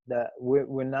case, that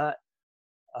we're not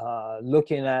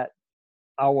looking at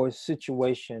our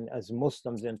situation as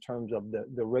Muslims in terms of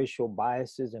the racial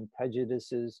biases and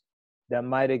prejudices that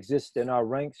might exist in our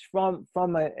ranks from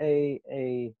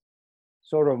a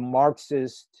sort of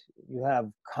Marxist. You have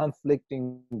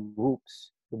conflicting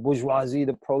groups: the bourgeoisie,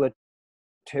 the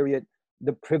proletariat,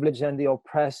 the privileged and the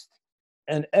oppressed,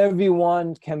 and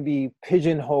everyone can be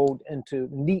pigeonholed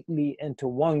neatly into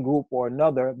one group or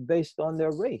another based on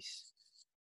their race.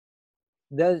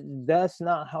 That's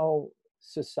not how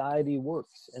society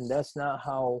works, and that's not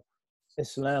how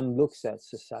Islam looks at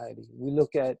society. We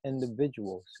look at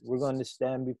individuals. We're going to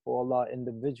stand before Allah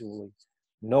individually.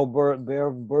 No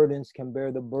burdens can bear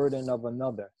the burden of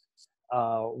another.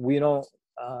 We don't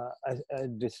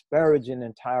disparage an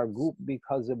entire group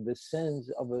because of the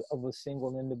sins of a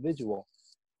single individual.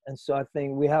 And so I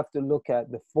think we have to look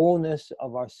at the fullness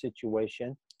of our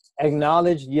situation,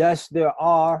 acknowledge, yes, there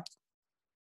are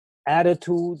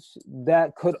attitudes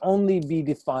that could only be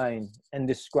defined and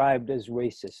described as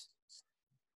racist,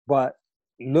 but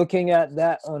looking at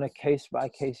that on a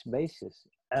case-by-case basis,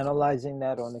 analyzing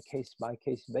that on a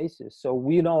case-by-case basis, so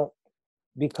we don't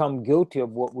become guilty of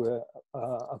what we're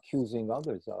accusing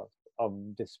others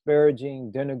of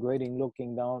disparaging, denigrating,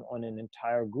 looking down on an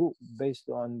entire group based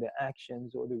on the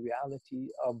actions or the reality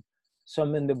of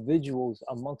some individuals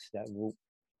amongst that group.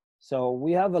 So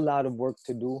we have a lot of work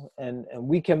to do, and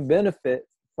we can benefit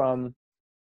from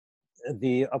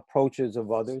the approaches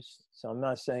of others. So I'm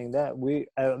not saying that.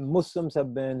 Muslims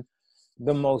have been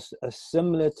the most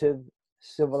assimilative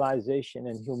civilization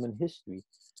in human history.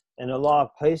 And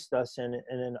Allah placed us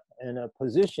in a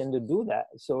position to do that.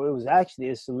 So it was actually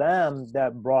Islam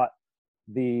that brought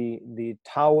the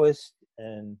Taoist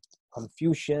and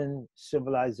Confucian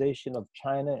civilization of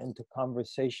China into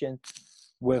conversation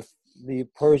with the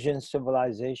Persian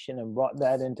civilization, and brought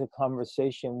that into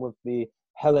conversation with the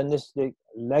Hellenistic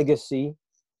legacy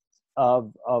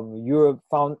of Europe,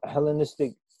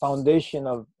 Hellenistic foundation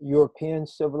of European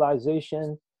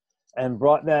civilization, and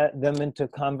brought them into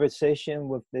conversation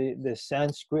with the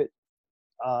Sanskrit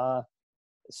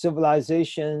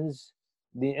civilizations,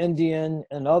 the Indian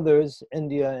and others,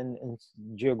 India and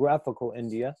geographical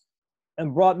India,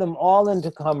 and brought them all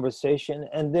into conversation.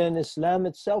 And then Islam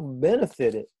itself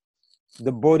benefited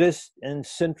the Buddhists in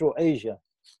Central Asia.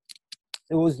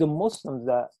 It was the Muslims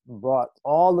that brought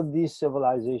all of these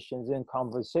civilizations in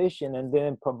conversation, and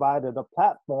then provided a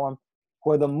platform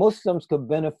where the Muslims could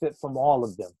benefit from all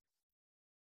of them.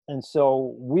 And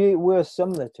so we're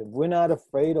assimilative. We're not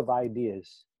afraid of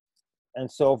ideas. And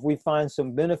so if we find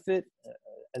some benefit,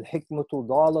 al-hikmatu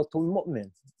dalatul mu'min,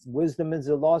 wisdom is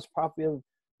the lost property of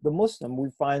the Muslim. We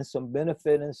find some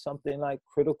benefit in something like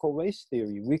critical race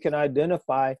theory. We can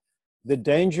identify the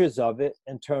dangers of it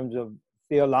in terms of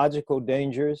theological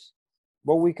dangers,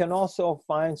 but we can also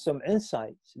find some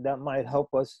insights that might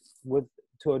help us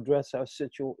to address our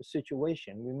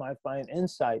situation. We might find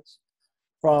insights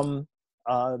from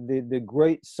the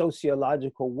great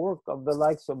sociological work of the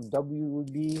likes of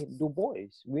W.B. Du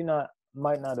Bois. We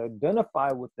might not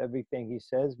identify with everything he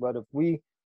says, but if we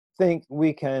think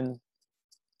we can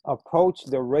approach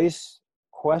the race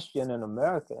question in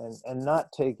America and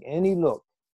not take any look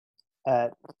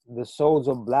at the souls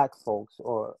of Black folks,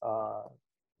 or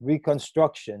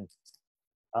Reconstruction,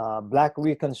 Black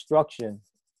Reconstruction,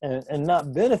 and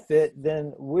not benefit,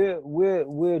 then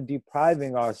we're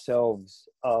depriving ourselves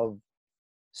of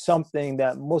something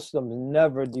that Muslims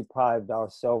never deprived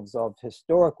ourselves of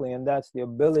historically, and that's the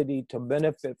ability to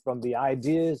benefit from the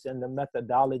ideas and the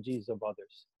methodologies of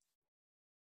others.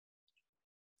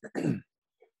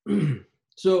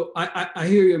 So I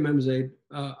hear you, Imam Zaid,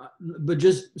 but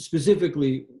just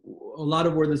specifically, a lot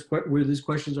of where these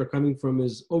questions are coming from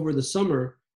is over the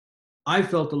summer, I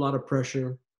felt a lot of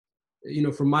pressure,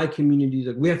 from my community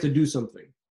that we have to do something.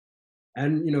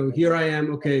 And, here I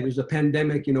am, okay, there's a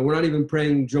pandemic, we're not even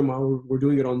praying Jummah, we're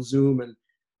doing it on Zoom. And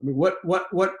I mean, what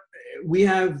we're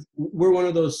one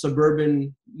of those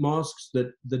suburban mosques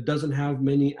that doesn't have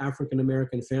many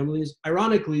African-American families.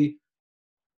 Ironically,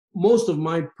 most of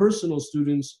my personal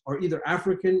students are either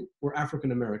African or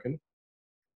African-American.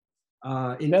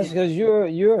 That's because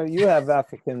you have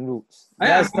African roots.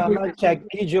 Last time I checked,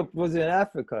 Egypt was in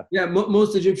Africa. Yeah,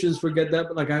 most Egyptians forget that,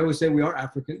 but like I always say, we are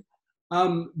African.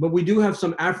 But we do have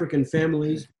some African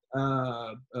families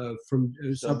from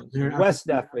Sub-Saharan West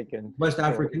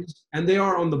Africans, and they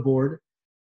are on the board.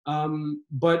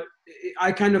 But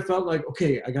I kind of felt like,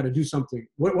 okay, I got to do something.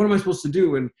 What am I supposed to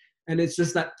do? And it's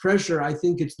just that pressure. I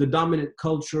think it's the dominant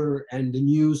culture and the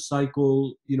news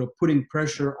cycle, putting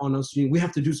pressure on us. We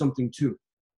have to do something too.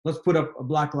 Let's put up a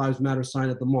Black Lives Matter sign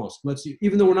at the mosque. Let's see,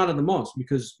 even though we're not at the mosque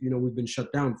because, we've been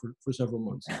shut down for several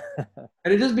months.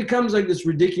 And it just becomes like this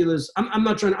ridiculous, I'm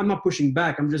not pushing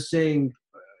back. I'm just saying,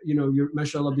 you're,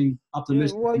 mashallah, being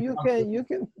optimistic. Well,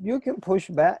 you can push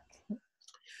back.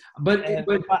 But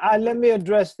let me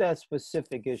address that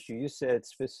specific issue. You said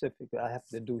specifically, I have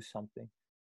to do something.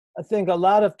 I think a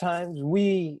lot of times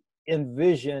we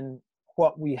envision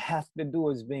what we have to do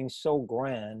as being so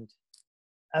grand.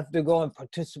 I have to go and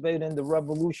participate in the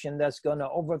revolution that's going to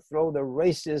overthrow the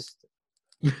racist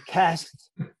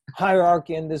caste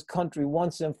hierarchy in this country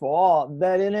once and for all,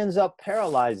 that it ends up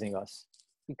paralyzing us,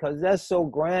 because that's so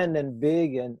grand and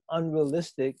big and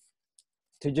unrealistic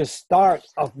to just start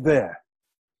up there,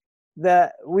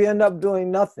 that we end up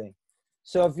doing nothing.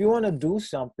 So if you want to do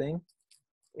something,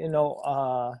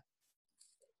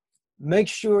 make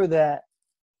sure that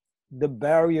the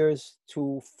barriers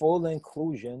to full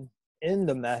inclusion in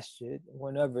the masjid,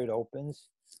 whenever it opens,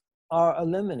 are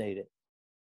eliminated,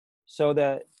 so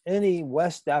that any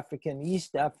West African,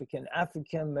 East African,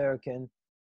 African American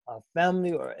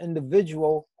family or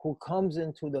individual who comes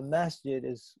into the masjid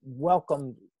is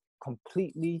welcomed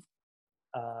completely,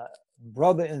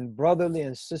 brotherly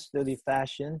and sisterly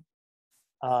fashion.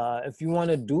 If you want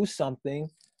to do something,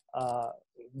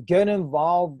 get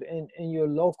involved in your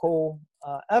local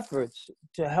efforts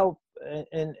to help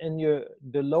in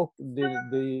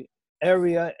the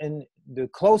area, in the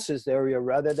closest area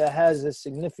rather, that has a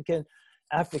significant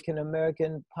African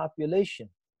American population,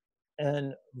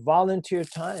 and volunteer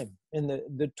time in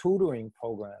the tutoring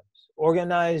programs.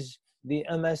 Organize the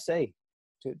MSA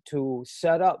to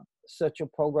set up such a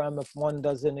program if one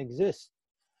doesn't exist.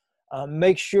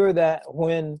 Make sure that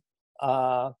when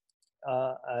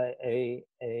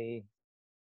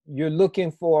you're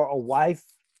looking for a wife,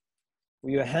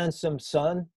 your handsome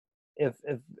son, if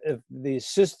the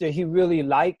sister he really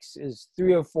likes is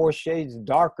 3 or 4 shades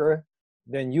darker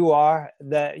than you are,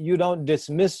 that you don't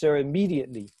dismiss her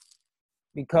immediately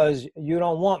because you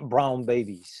don't want brown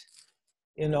babies.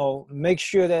 Make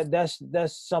sure that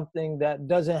that's something that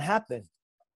doesn't happen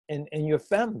in your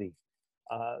family.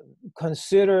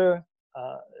 Consider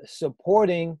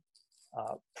supporting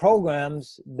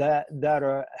programs that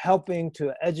are helping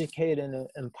to educate and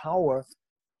empower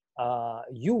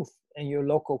youth in your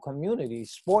local community.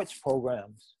 Sports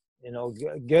programs,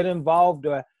 get involved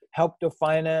or help to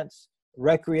finance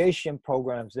recreation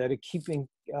programs that are keeping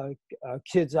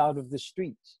kids out of the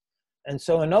streets. And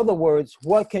so, in other words,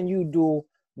 what can you do,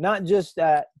 not just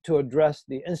that to address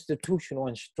the institutional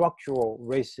and structural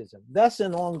racism? That's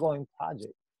an ongoing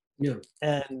project. Yeah.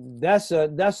 And that's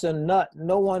a nut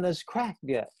no one has cracked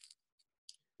yet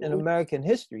in American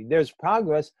history. There's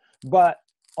progress, but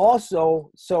also,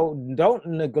 so don't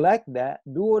neglect that.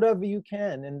 Do whatever you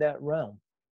can in that realm.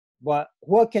 But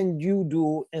what can you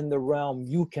do in the realm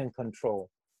you can control?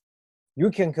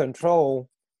 You can control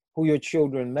who your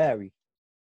children marry,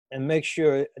 and make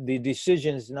sure the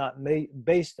decision is not made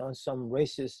based on some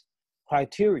racist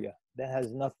criteria that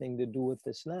has nothing to do with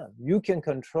Islam. You can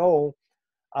control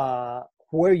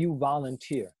where you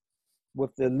volunteer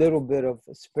with the little bit of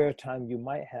spare time you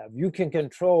might have. You can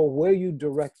control where you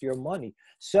direct your money.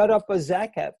 Set up a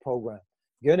zakat program.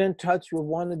 Get in touch with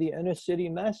one of the inner city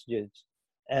masjids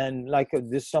And like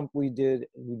this is something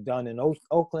we've done in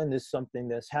Oakland. This is something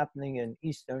that's happening in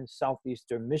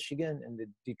southeastern Michigan, in the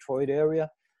Detroit area.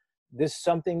 This is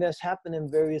something that's happened in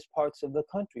various parts of the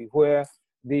country where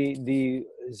the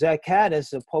zakat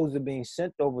is opposed to being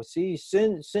sent overseas,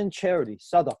 send charity,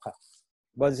 sadaqah.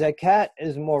 But zakat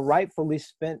is more rightfully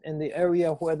spent in the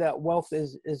area where that wealth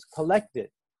is collected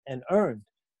and earned.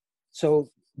 So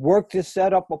work to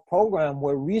set up a program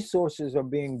where resources are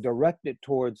being directed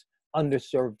towards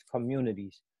underserved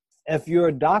communities. If you're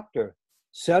a doctor,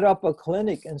 set up a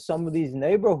clinic in some of these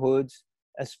neighborhoods,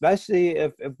 especially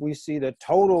if we see the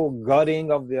total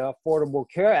gutting of the Affordable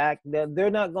Care Act, that they're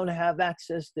not going to have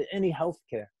access to any health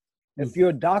care. If you're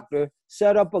a doctor,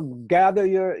 gather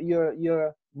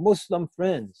your Muslim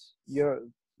friends, your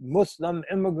Muslim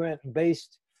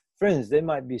immigrant-based friends. They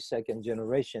might be second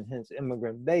generation, hence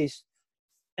immigrant-based,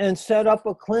 and set up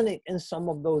a clinic in some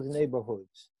of those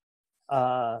neighborhoods.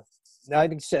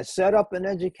 Like I said, set up an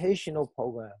educational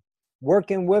program,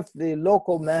 working with the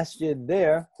local masjid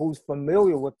there who's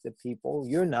familiar with the people.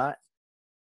 You're not,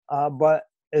 but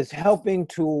is helping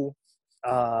to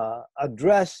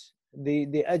address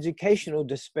the educational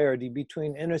disparity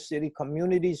between inner city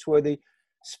communities where the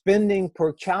spending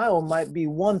per child might be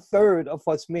 1/3 of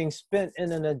what's being spent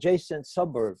in an adjacent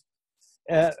suburb.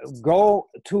 Go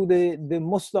to the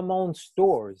Muslim-owned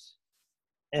stores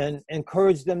and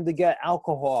encourage them to get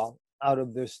alcohol out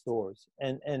of their stores,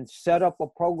 and set up a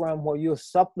program where you'll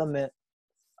supplement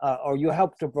or you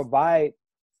help to provide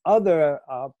other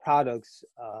products,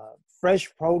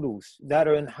 fresh produce that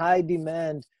are in high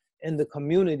demand in the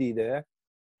community there,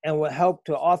 and will help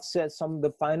to offset some of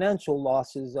the financial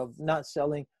losses of not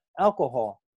selling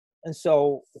alcohol. And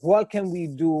so what can we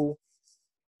do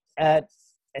at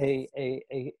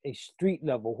a street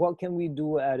level? What can we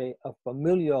do at a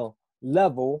familial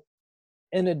level,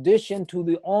 in addition to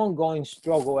the ongoing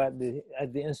struggle at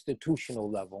the institutional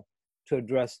level to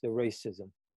address the racism?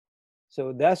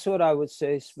 So that's what I would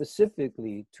say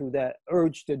specifically to that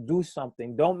urge to do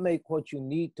something. Don't make what you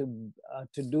need to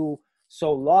do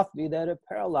so lofty that it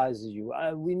paralyzes you.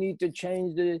 We need to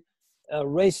change the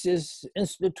racist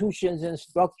institutions and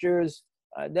structures.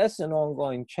 That's an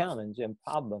ongoing challenge and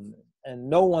problem, and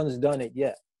no one's done it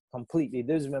yet completely.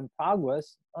 There's been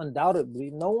progress,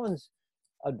 undoubtedly. No one's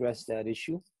address that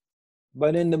issue.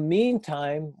 But in the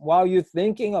meantime, while you're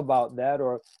thinking about that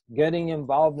or getting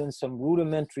involved in some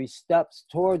rudimentary steps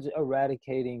towards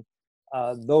eradicating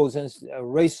those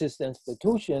racist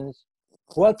institutions,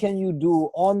 what can you do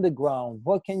on the ground?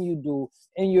 What can you do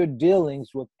in your dealings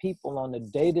with people on a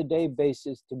day-to-day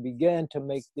basis to begin to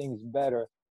make things better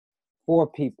for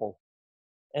people?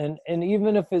 And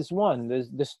even if it's one, there's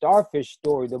the starfish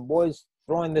story, the boys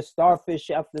throwing the starfish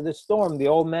after the storm. The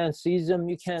old man sees him,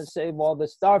 you can't save all the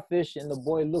starfish, and the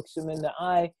boy looks him in the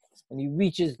eye, and he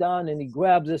reaches down and he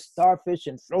grabs a starfish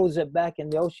and throws it back in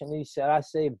the ocean. And he said, I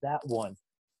saved that one.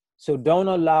 So don't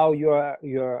allow your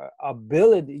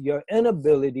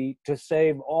inability to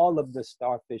save all of the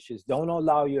starfishes. Don't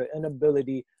allow your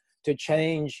inability to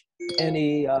change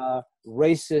any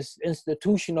racist,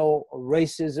 institutional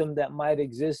racism that might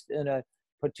exist in a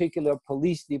particular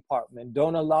police department.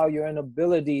 Don't allow your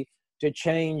inability to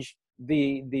change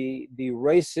the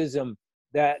racism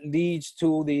that leads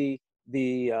to the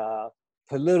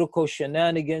political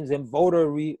shenanigans and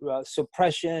voter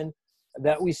suppression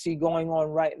that we see going on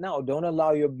right now. Don't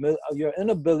allow your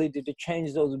inability to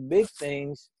change those big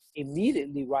things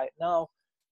immediately right now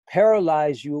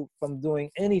paralyze you from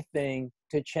doing anything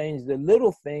to change the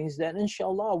little things that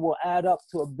inshallah will add up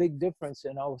to a big difference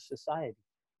in our society.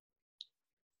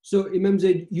 So Imam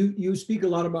Zaid, you speak a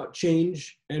lot about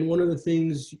change, and one of the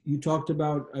things you talked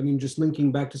about, I mean, just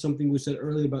linking back to something we said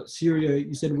earlier about Syria,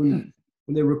 you said when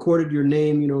they recorded your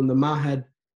name, in the Mahad,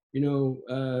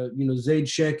 Zaid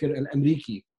Shakir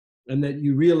al-Amriki, and that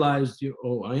you realized,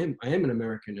 I am an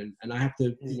American, and I have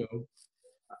to,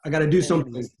 I got to do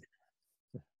something.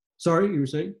 Sorry, you were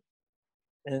saying?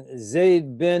 And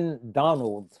Zaid bin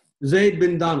Donald. Zaid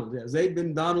bin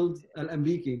Donald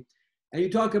al-Amriki. And you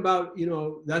talk about,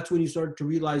 that's when you start to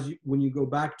realize when you go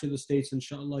back to the States,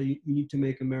 inshallah, you need to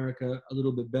make America a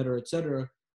little bit better, etc.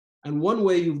 And one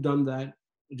way you've done that,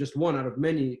 just one out of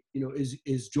many,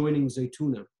 is joining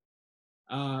Zaytuna.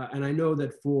 And I know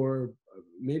that for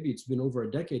maybe it's been over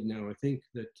a decade now, I think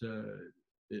that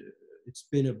it's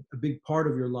been a big part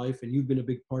of your life, and you've been a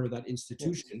big part of that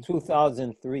institution.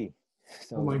 2003.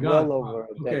 So oh my God. Well over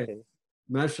a decade.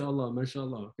 MashaAllah,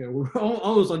 MashaAllah. Okay, we're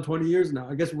almost on 20 years now.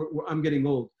 I guess I'm getting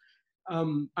old.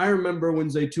 I remember when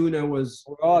Zaytuna was...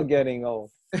 We're all getting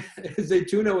old.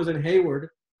 Zaytuna was in Hayward,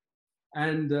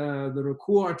 and the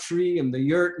raku'a tree and the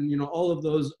yurt, and all of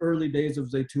those early days of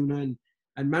Zaytuna,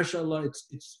 and mashallah,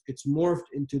 it's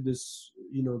morphed into this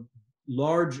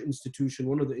large institution,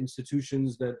 one of the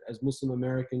institutions that as Muslim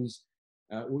Americans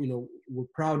we're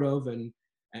proud of, and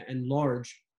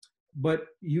large. But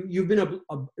you've been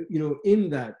in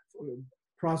that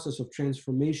process of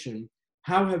transformation.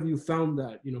 How have you found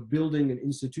that, building an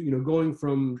institute, going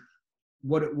from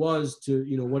what it was to,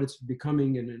 what it's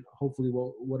becoming, and then hopefully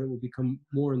what it will become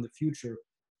more in the future?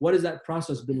 What has that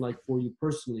process been like for you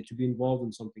personally to be involved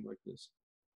in something like this?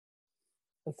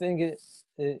 I think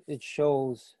it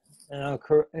shows, and I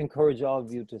encourage all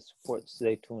of you to support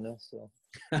Zaytuna. So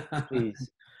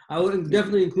please. I will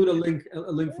definitely include a link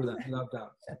for that, without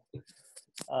doubt.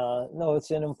 No,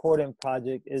 it's an important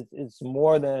project. It's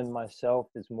more than myself.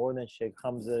 It's more than Sheikh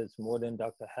Hamza. It's more than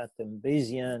Dr. Hatem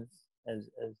Bazian as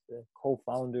the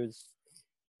co-founders.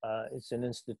 It's an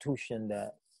institution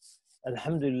that,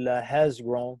 alhamdulillah, has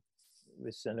grown.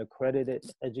 It's an accredited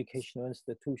educational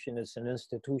institution. It's an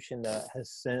institution that has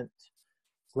sent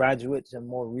graduates in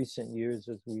more recent years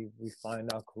as we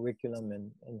refined our curriculum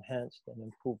and enhanced and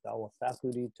improved our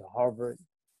faculty to Harvard,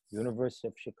 University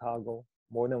of Chicago,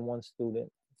 more than one student,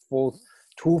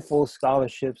 two full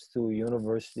scholarships to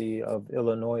University of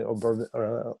Illinois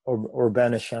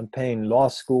Urbana-Champaign Law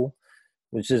School,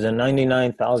 which is a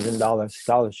 $99,000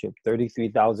 scholarship,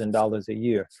 $33,000 a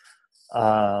year.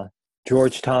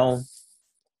 Georgetown,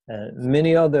 and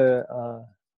many other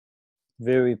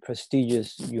very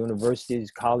prestigious universities,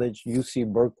 college, UC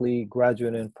Berkeley,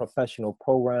 graduate and professional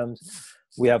programs.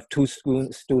 We have two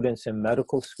students in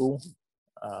medical school,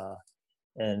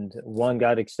 and one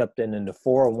got accepted into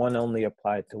 4. One only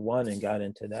applied to 1 and got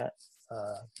into that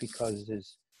because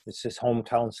it's his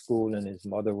hometown school, and his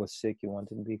mother was sick. He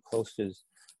wanted to be close to his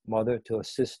mother to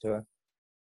assist her.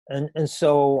 And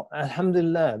so,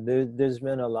 alhamdulillah, there's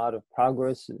been a lot of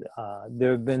progress.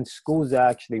 There have been schools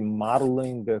actually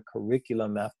modeling their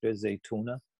curriculum after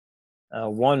Zaytuna.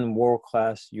 One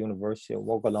world-class university,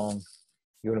 Wollongong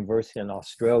University in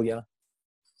Australia,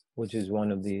 which is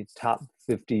one of the top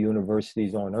 50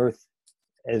 universities on earth,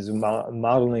 is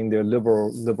modeling their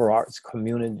liberal arts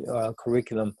community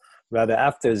curriculum rather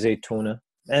after Zaytuna,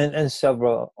 and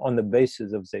several on the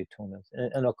basis of Zaytuna,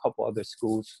 and a couple other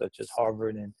schools such as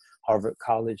Harvard and Harvard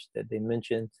College that they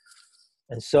mentioned.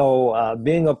 And so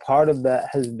being a part of that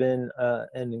has been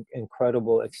an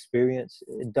incredible experience.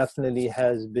 It definitely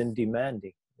has been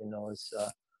demanding.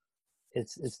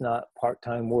 It's not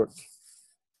part-time work.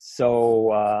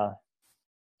 So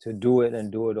to do it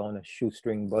on a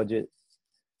shoestring budget,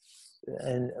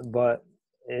 but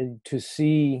to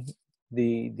see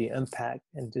the impact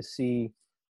and to see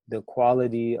the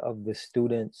quality of the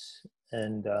students,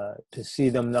 and to see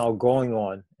them now going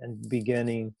on and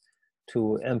beginning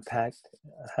to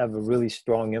have a really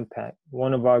strong impact.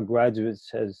 One of our graduates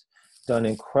has done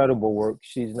incredible work.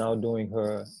 She's now doing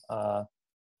her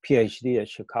PhD at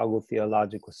Chicago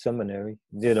Theological Seminary,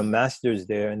 did a master's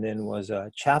there, and then was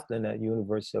a chaplain at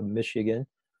University of Michigan,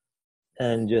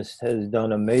 and just has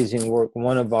done amazing work.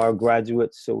 One of our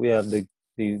graduates, so we have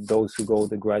those who go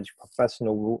the graduate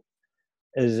professional route,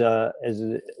 is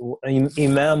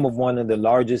imam of one of the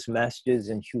largest masjids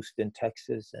in Houston,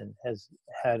 Texas, and has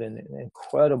had an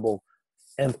incredible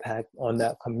impact on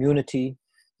that community,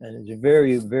 and is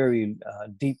very, very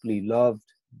deeply loved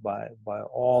by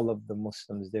all of the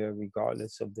Muslims there,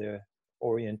 regardless of their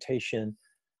orientation.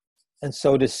 And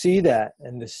so to see that,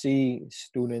 and to see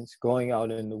students going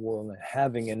out in the world and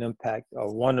having an impact,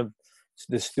 one of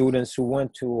the students who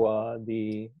went to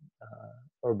the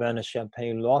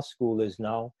Urbana-Champaign Law School is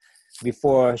now,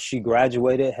 before she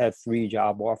graduated, had 3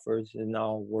 job offers, is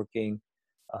now working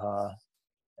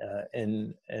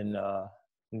in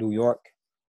New York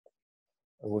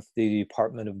with the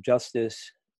Department of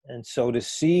Justice. And so to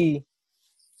see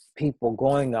people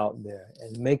going out there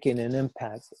and making an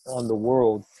impact on the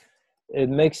world, it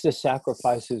makes the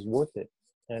sacrifices worth it.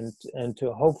 And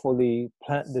to hopefully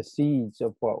plant the seeds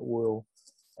of what will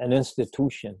an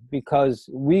institution, because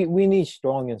we need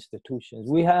strong institutions.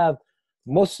 We have,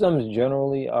 Muslims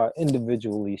generally are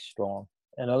individually strong.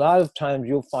 And a lot of times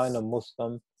you'll find a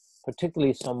Muslim,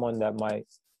 particularly someone that might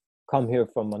come here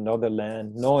from another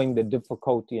land, knowing the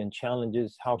difficulty and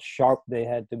challenges, how sharp they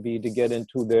had to be to get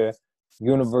into their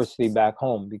university back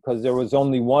home, because there was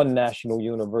only one national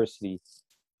university,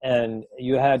 and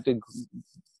you had to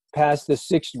pass the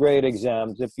 6th grade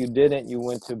exams. If you didn't, you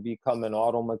went to become an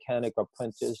auto mechanic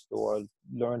apprentice or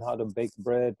learn how to bake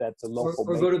bread at the local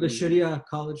or go to the Sharia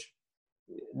college.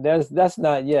 That's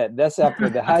not yet. That's after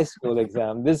the high school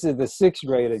exam. This is the 6th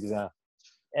grade exam.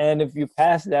 And if you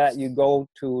pass that, you go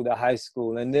to the high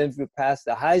school. And then if you pass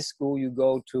the high school, you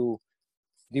go to,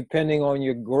 depending on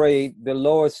your grade, the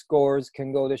lower scores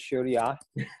can go to Sharia.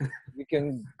 You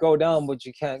can go down, but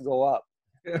you can't go up.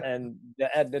 And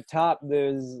at the top,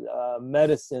 there's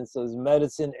medicine. So there's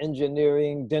medicine,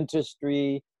 engineering,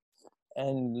 dentistry,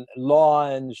 and law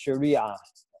and Sharia.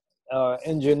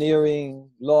 Engineering,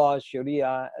 law,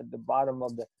 Sharia at the bottom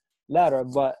of the ladder.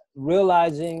 But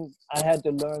realizing I had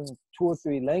to learn 2 or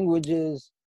 3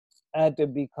 languages, I had to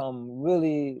become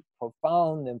really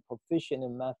profound and proficient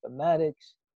in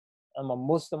mathematics. I'm a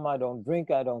Muslim, I don't drink,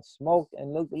 I don't smoke.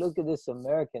 And look at this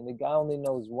American. The guy only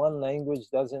knows 1 language,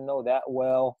 doesn't know that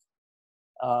well,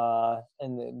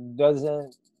 and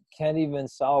can't even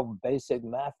solve basic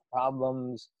math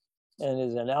problems, and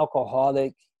is an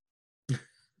alcoholic.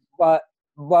 But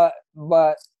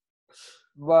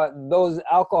those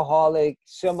alcoholic,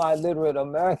 semi-literate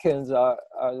Americans are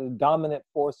the dominant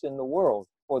force in the world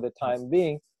for the time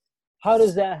being. How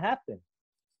does that happen?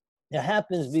 It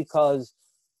happens because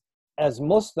as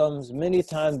Muslims, many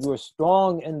times we're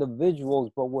strong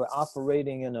individuals, but we're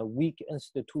operating in a weak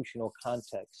institutional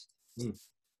context.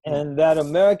 And that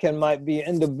American might be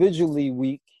individually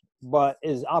weak, but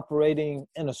is operating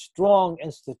in a strong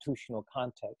institutional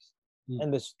context.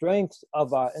 And the strengths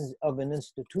of an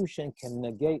institution can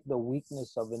negate the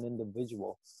weakness of an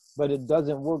individual, but it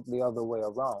doesn't work the other way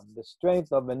around. The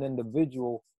strength of an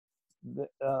individual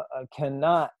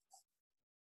cannot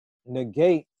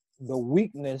negate the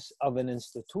weakness of an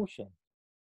institution.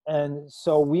 And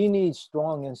so we need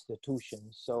strong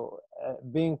institutions. So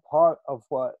being part of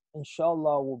what,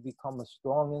 inshallah, will become a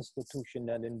strong institution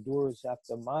that endures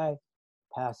after my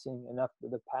passing and after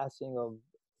the passing of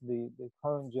the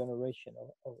current generation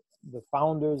of the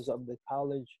founders of the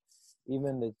college,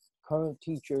 even the current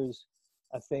teachers.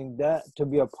 I think that to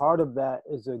be a part of that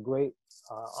is a great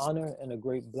honor and a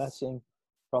great blessing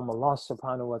from Allah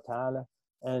subhanahu wa ta'ala.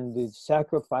 And the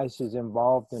sacrifices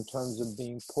involved in terms of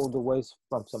being pulled away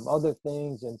from some other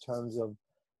things, in terms of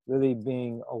really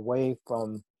being away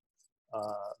from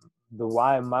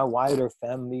my wider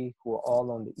family who are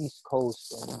all on the East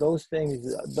Coast, and those things,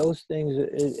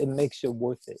 it makes it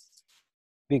worth it,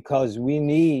 because we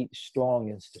need strong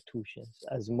institutions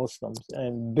as Muslims.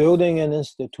 And building an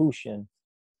institution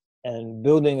and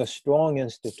building a strong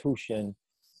institution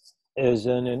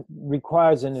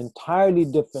requires an entirely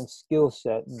different skill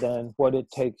set than what it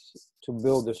takes to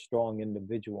build a strong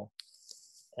individual.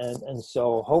 And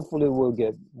so hopefully we'll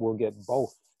get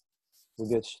both. We'll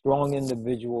get strong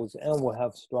individuals and we'll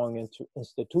have strong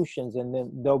institutions, and then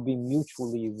they'll be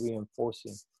mutually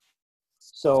reinforcing.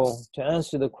 So to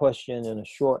answer the question in a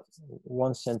short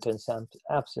 1 sentence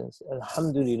absence,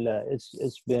 alhamdulillah,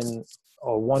 it's been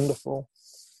wonderful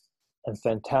and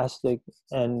fantastic.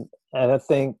 And I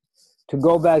think, to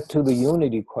go back to the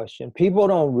unity question, people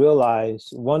don't realize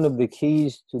one of the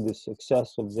keys to the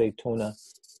success of Zaytuna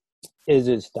is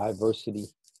its diversity.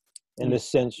 In the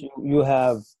sense, you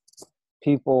have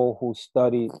people who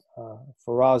studied,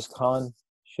 Faraz Khan,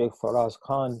 Sheikh Faraz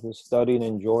Khan, who studied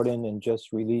in Jordan and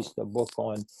just released a book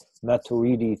on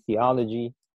Maturidi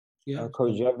theology. I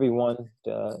encourage everyone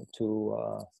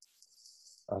to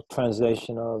a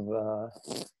translation of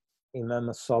Imam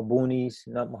Sabuni's,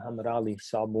 not Muhammad Ali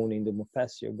Sabuni, the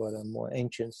Mufassir, but a more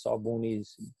ancient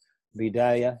Sabuni's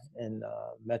Bidayah and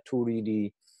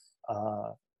Maturidi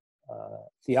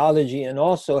theology, and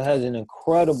also has an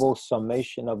incredible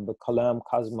summation of the Kalam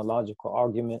cosmological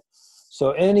argument.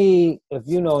 So if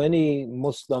you know any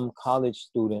Muslim college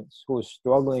students who are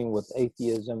struggling with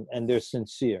atheism and they're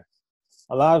sincere,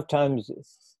 a lot of times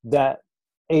that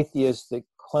atheistic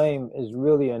claim is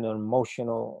really an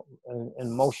emotional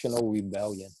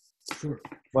rebellion. Sure.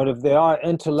 But if they are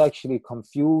intellectually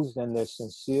confused and they're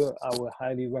sincere, I would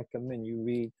highly recommend you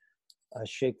read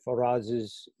Sheikh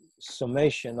Faraz's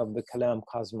summation of the Kalam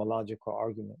cosmological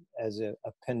argument as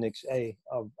appendix A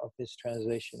of his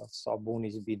translation of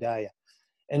Sabuni's Bidayah.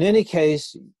 In any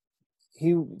case,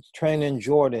 he trained in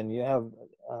Jordan. You have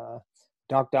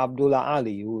Dr. Abdullah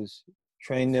Ali, who was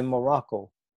trained in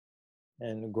Morocco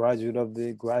and a graduate of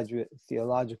the Graduate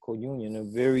Theological Union, a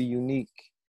very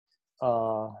unique,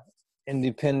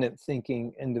 independent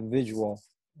thinking individual.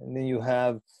 And then you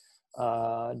have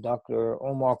Dr.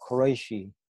 Omar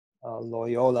Qureshi,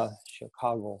 Loyola,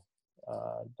 Chicago,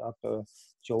 Dr.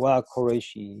 Jawad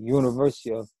Qureshi,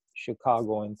 University of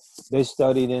Chicago, and they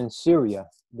studied in Syria,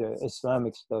 their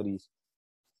Islamic studies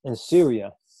in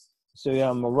Syria. So you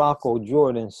have Morocco,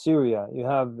 Jordan, Syria. You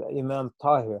have Imam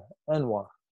Tahir Anwar,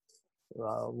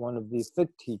 one of the fiqh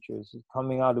teachers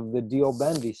coming out of the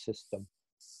Deobandi system.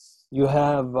 You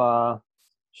have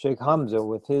Sheikh Hamza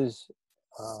with his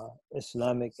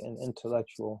Islamic and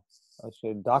intellectual, I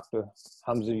should Dr.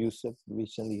 Hamza Yusuf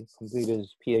recently completed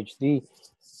his PhD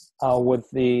with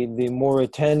the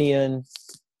Mauritanian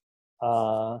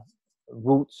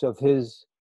roots of his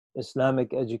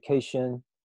Islamic education.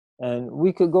 And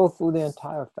we could go through the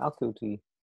entire faculty,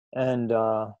 and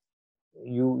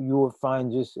you would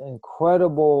find just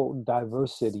incredible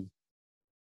diversity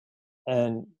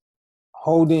and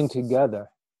holding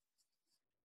together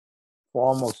for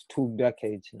almost 2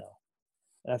 decades now.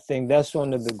 And I think that's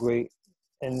one of the great,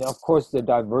 and of course the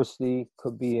diversity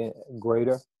could be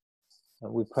greater.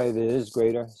 And we pray that it is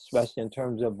greater, especially in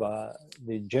terms of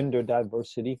the gender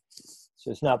diversity. So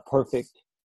it's not perfect,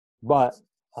 but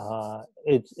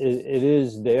it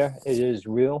is there, it is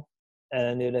real,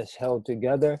 and it is held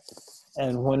together.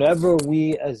 And whenever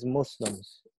we as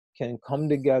Muslims can come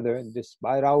together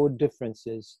despite our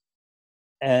differences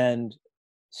and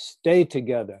stay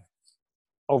together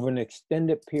over an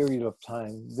extended period of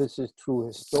time, this is true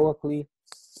historically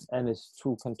and it's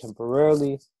true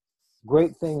contemporarily,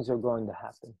 great things are going to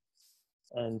happen.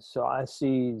 And so I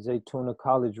see Zaytuna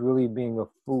College really being a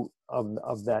fruit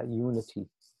of that unity.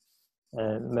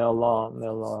 And may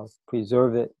Allah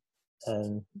preserve it,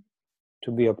 and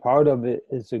to be a part of it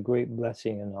is a great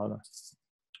blessing and honor.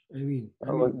 I mean,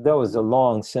 that was a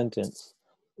long sentence.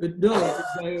 No,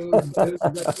 I'm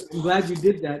glad you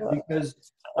did that, because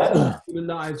even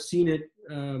though I've seen it,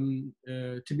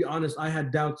 to be honest, I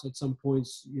had doubts at some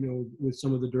points, with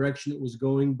some of the direction it was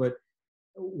going. But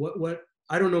what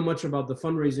I don't know much about the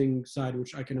fundraising side,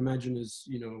 which I can imagine is,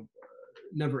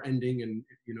 never ending, and,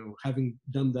 having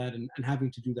done that and having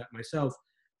to do that myself.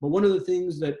 But one of the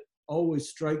things that always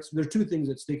strikes, there are two things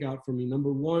that stick out for me.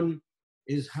 Number one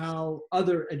is how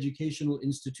other educational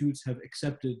institutes have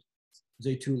accepted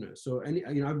Zaytuna. So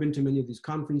I've been to many of these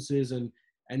conferences,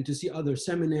 and to see other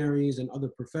seminaries and other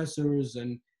professors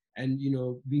and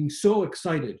being so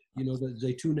excited, that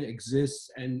Zaytuna exists,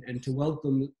 and to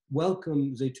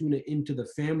welcome Zaytuna into the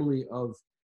family of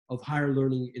higher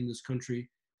learning in this country.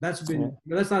 That's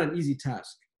not an easy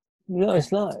task. No,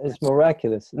 it's not. It's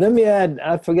miraculous. Let me add,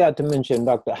 I forgot to mention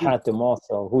Dr. Hatem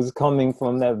also, who's coming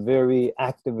from that very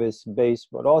activist base,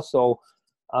 but also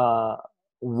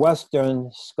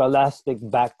Western scholastic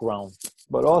background,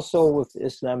 but also with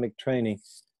Islamic training,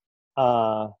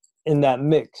 in that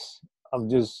mix of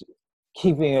just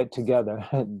keeping it together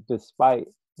despite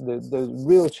the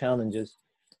real challenges.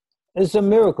 It's a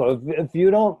miracle. If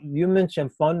you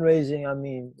mentioned fundraising, I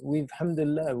mean,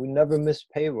 alhamdulillah, we never miss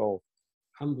payroll.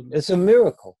 It's a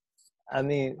miracle. I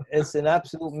mean, it's an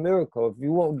absolute miracle. If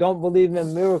you don't believe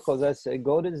in miracles, I say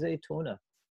go to Zaytuna.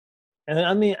 And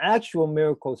I mean, actual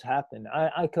miracles happen.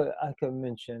 I could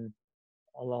mention,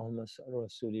 Allahumma salli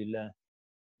Rasulillah,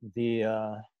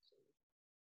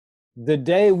 the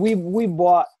day we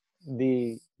bought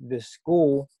the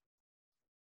school,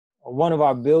 one of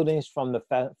our buildings, from the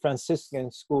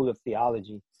Franciscan School of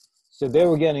Theology. So they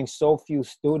were getting so few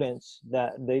students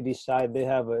that they decided they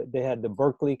had the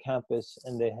Berkeley campus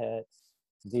and they had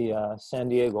the San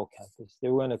Diego campus. They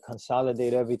were going to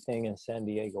consolidate everything in San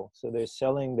Diego. So they're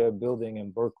selling their building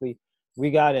in Berkeley.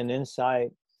 We got an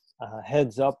inside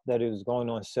heads up that it was going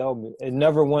on sale. It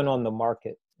never went on the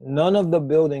market. None of the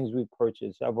buildings we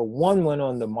purchased ever. One went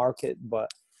on the market,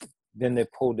 but then they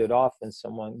pulled it off, and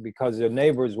because their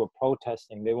neighbors were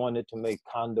protesting, they wanted to make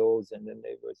condos, and the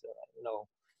neighbors, no,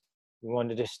 we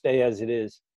wanted to stay as it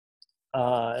is.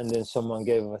 And then someone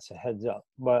gave us a heads up.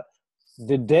 But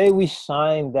the day we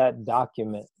signed that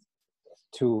document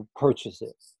to purchase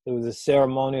it, there was a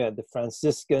ceremony at the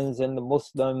Franciscans and the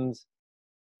Muslims,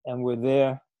 and we're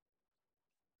there,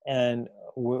 and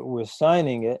we're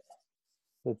signing it,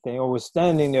 the thing, or we're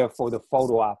standing there for the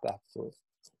photo op afterwards.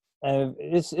 And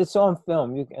it's on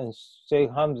film. And Sheikh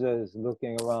Hamza is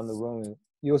looking around the room, and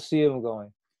you'll see him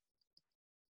going.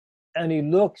 And he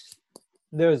looks,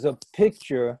 there's a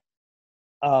picture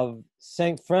of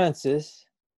St. Francis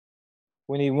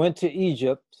when he went to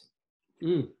Egypt,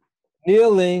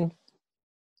 kneeling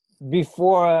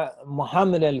before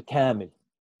Muhammad al-Kamil,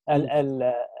 al-Malik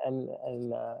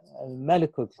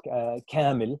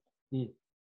al-Kamil.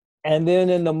 And then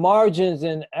in the margins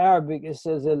in Arabic, it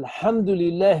says,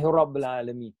 Alhamdulillahi Rabbil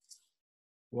Alameen.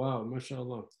 Wow,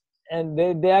 mashallah. And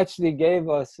they actually gave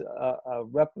us a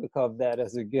replica of that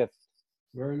as a gift.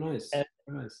 Very nice. Very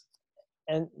nice.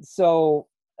 And so,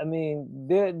 I mean,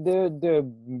 there are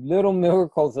little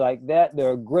miracles like that. There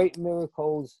are great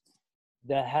miracles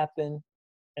that happen.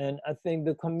 And I think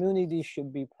the community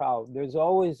should be proud. There's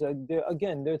always, there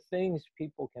are things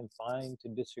people can find to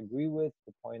disagree with,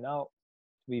 to point out,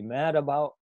 to be mad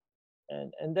about,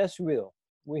 and that's real.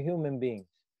 We're human beings.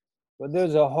 But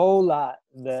there's a whole lot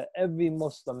that every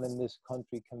Muslim in this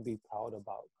country can be proud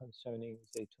about concerning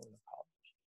Zaytuna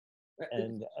College.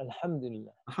 And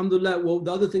alhamdulillah. Alhamdulillah. Well,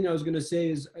 the other thing I was going to say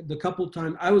is the couple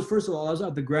times I was, first of all, I was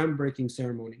at the groundbreaking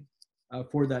ceremony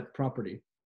for that property.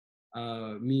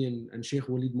 Me and Sheikh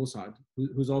Walid Musad,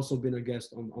 who's also been a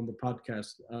guest on the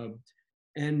podcast.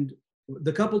 And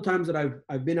the couple times that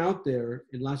I've been out there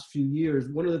in the last few years,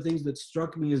 one of the things that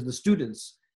struck me is the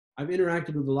students. I've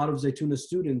interacted with a lot of Zaytuna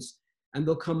students, and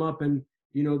they'll come up and,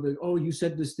 you know, oh, you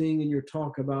said this thing in your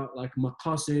talk about like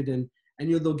maqasid, and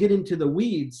you know, they'll get into the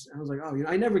weeds. I was like, oh, you know,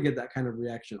 I never get that kind of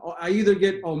reaction. I either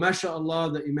get, oh,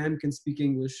 mashallah, the imam can speak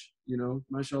English, you know,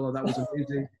 mashallah, that was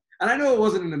amazing. And I know it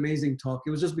wasn't an amazing talk. It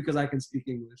was just because I can speak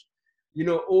English, you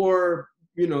know, or,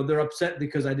 you know, they're upset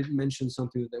because I didn't mention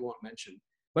something that they won't mention.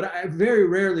 But I very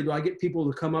rarely do I get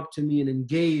people to come up to me and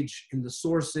engage in the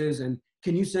sources and,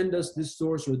 can you send us this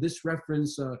source or this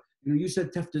reference? You know, you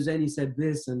said Taftazani said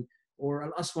this, and or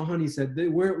Al-Asfahani said this,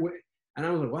 where, and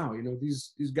I was like, wow, you know,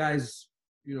 these guys,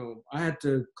 you know, I had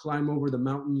to climb over the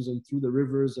mountains and through the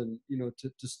rivers and, you know,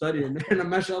 to study. And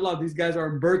mashallah, these guys are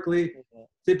in Berkeley,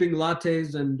 sipping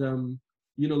lattes and,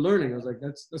 you know, learning. I was like,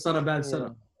 that's not a bad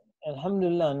setup.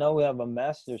 Alhamdulillah, now we have a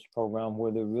master's program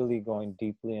where they're really going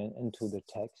deeply into the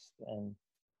text. And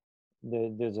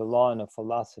there's a law and a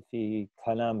philosophy,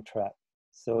 kalam track.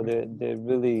 So they're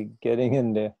really getting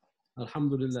in there.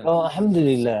 Alhamdulillah. Oh,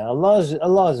 alhamdulillah.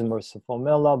 Allah is merciful.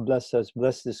 May Allah bless us,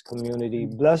 bless this community,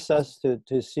 bless us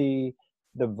to see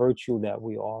the virtue that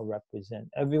we all represent.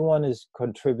 Everyone is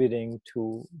contributing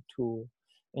to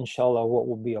inshallah what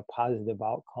will be a positive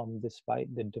outcome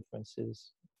despite the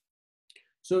differences.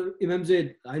 So Imam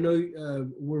Zaid, I know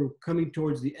we're coming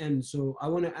towards the end, so I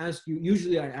want to ask you,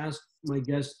 usually I ask my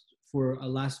guests for a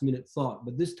last minute thought,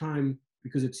 but this time,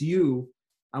 because it's you,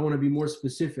 I want to be more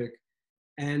specific.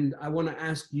 And I want to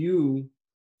ask you,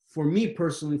 for me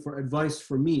personally, for advice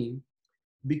for me,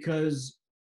 because,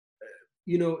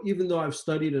 you know, even though I've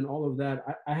studied and all of that,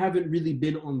 I haven't really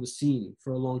been on the scene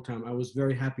for a long time. I was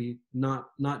very happy not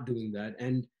doing that.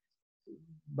 And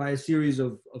by a series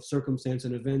of circumstance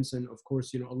and events, and of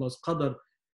course, you know, Allah's qadr,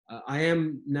 I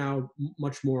am now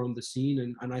much more on the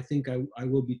scene, and I think I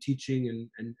will be teaching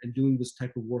and doing this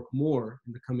type of work more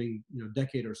in the coming, you know,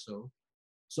 decade or so.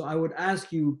 So I would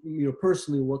ask you, you know,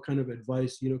 personally, what kind of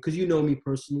advice, you know, because you know me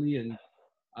personally and,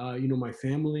 you know, my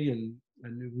family, and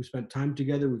we spent time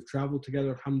together, we've traveled together,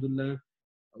 alhamdulillah.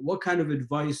 What kind of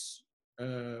advice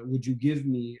would you give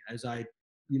me as I,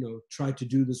 you know, try to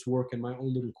do this work in my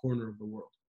own little corner of the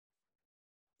world?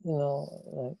 You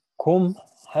know, kum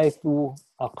haythu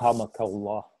aqamaka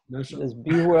Allah. Just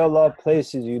be where Allah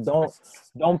places you.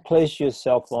 Don't place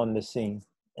yourself on the scene,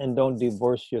 and don't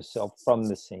divorce yourself from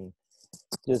the scene.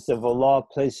 Just if Allah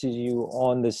places you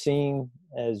on the scene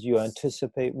as you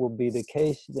anticipate will be the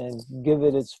case, then give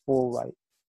it its full right.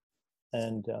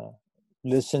 And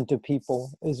listen to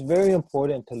people. It's very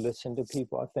important to listen to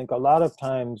people. I think a lot of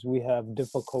times we have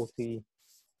difficulty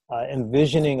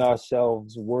envisioning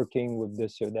ourselves working with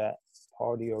this or that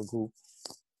party or group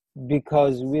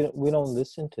because we don't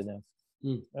listen to them.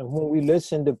 And when we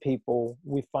listen to people,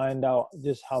 we find out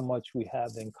just how much we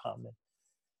have in common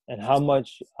and how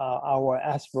much our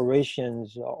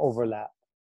aspirations overlap.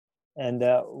 And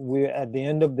we're, at the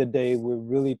end of the day, we're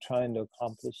really trying to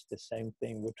accomplish the same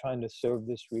thing. We're trying to serve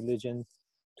this religion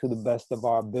to the best of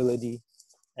our ability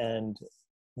and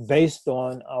based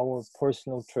on our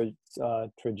personal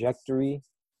trajectory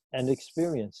and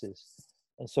experiences.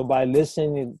 And so by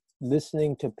listening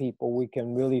to people, we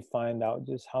can really find out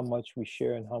just how much we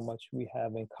share and how much we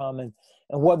have in common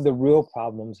and what the real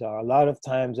problems are. A lot of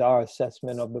times our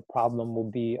assessment of the problem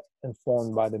will be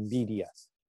informed by the media.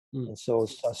 And so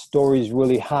a story is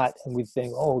really hot and we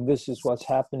think, oh, this is what's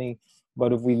happening.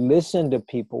 But if we listen to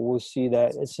people, we'll see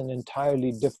that it's an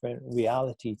entirely different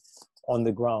reality on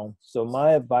the ground. So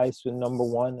my advice would, number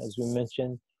one, as we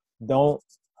mentioned, don't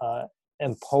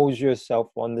impose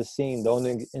yourself on the scene. Don't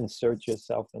insert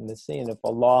yourself in the scene. If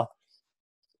Allah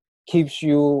keeps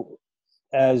you,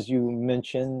 as you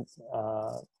mentioned,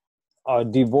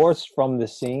 divorced from the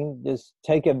scene, just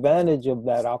take advantage of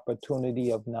that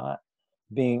opportunity of not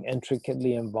being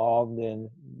intricately involved in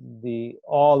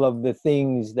all of the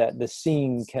things that the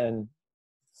scene can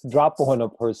drop on a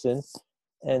person,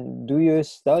 and do your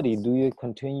study,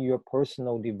 continue your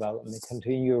personal development,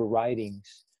 continue your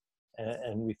writings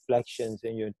and reflections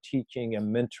and your teaching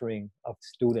and mentoring of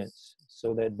students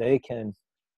so that they can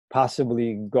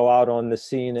possibly go out on the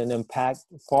scene and impact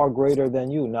far greater than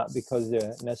you, not because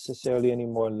they're necessarily any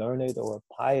more learned or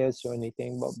pious or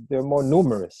anything, but they're more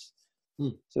numerous.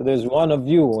 So there's one of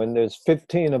you and there's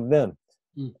 15 of them.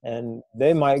 And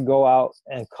they might go out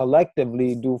and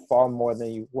collectively do far more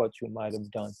than what you might have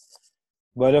done.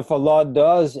 But if Allah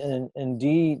does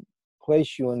indeed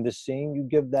place you in the scene, you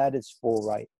give that its full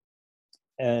right.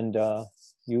 And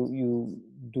you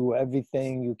do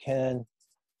everything you can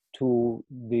to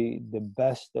the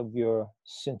best of your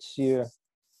sincere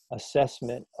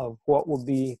assessment of what will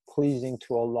be pleasing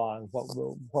to Allah and what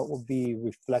will be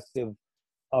reflective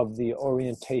of the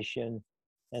orientation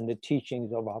and the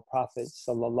teachings of our Prophet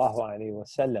sallallahu alaihi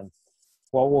wasallam.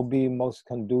 What will be most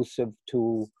conducive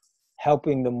to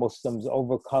helping the Muslims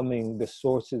overcoming the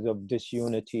sources of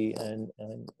disunity and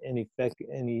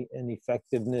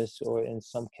ineffectiveness, or in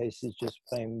some cases just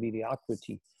plain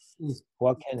mediocrity.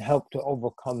 What can help to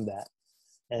overcome that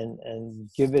and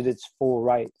give it its full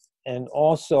right? And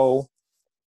also,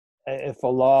 if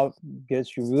Allah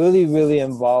gets you really, really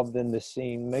involved in the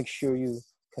scene, make sure you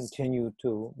continue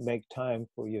to make time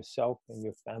for yourself and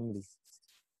your family,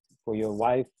 for your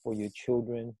wife, for your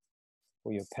children,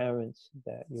 for your parents,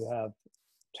 that you have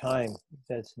time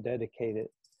that's dedicated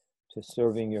to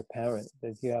serving your parent,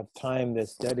 that you have time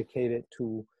that's dedicated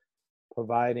to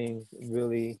providing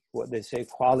really what they say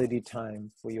quality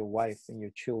time for your wife and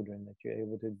your children, that you're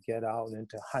able to get out and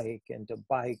to hike and to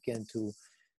bike and to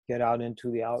get out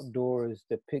into the outdoors,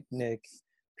 to picnic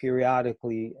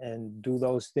periodically and do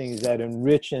those things that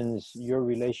enriches your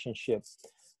relationship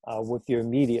with your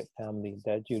immediate family,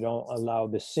 that you don't allow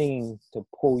the scene to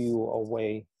pull you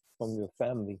away from your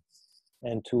family,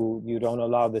 and you don't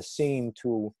allow the scene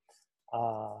to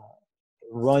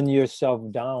run yourself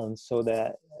down so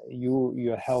that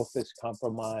your health is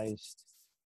compromised,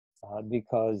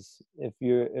 because if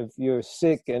you're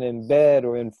sick and in bed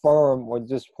or infirm or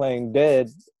just plain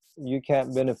dead, you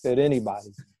can't benefit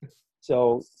anybody.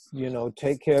 So,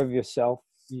 take care of yourself,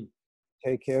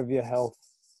 take care of your health,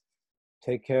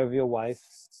 take care of your wife,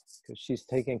 because she's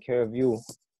taking care of you,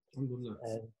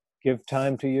 and give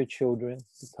time to your children,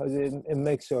 because it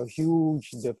makes a huge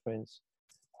difference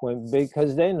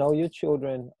because they know your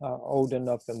children are old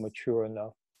enough and mature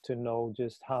enough to know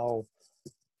just how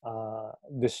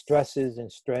the stresses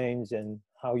and strains and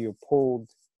how you're pulled,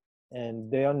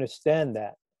 and they understand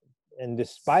that. And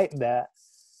despite that,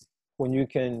 when you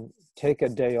can take a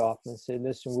day off and say,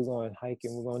 listen, we're going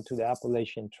hiking, we're going to the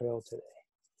Appalachian Trail today,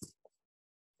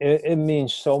 it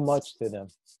means so much to them.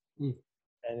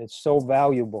 And it's so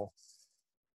valuable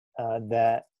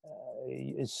that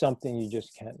it's something you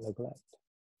just can't neglect.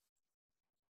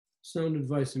 Sound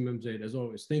advice, Imam Zaid, as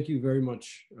always. Thank you very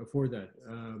much for that.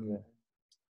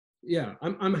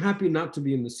 I'm happy not to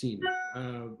be in the scene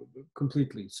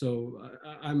completely. So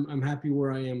I'm happy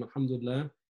where I am, alhamdulillah.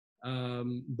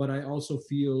 But I also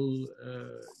feel,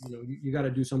 you got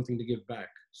to do something to give back.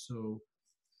 So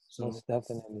most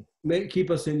definitely.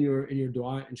 Keep us in your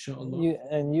dua, inshallah.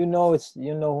 You know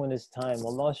when it's time.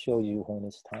 Allah show you when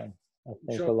it's time. I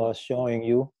think inshallah. Allah is showing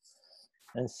you.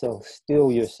 And so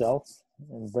still yourself,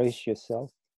 embrace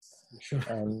yourself. Sure.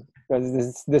 And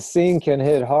because the scene can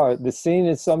hit hard. The scene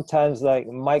is sometimes like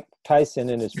Mike Tyson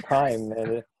in his prime,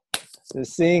 man. The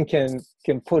scene can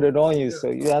put it on you, so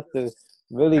you have to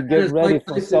really get ready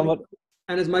for some of.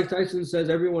 And as Mike Tyson says,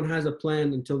 everyone has a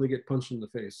plan until they get punched in the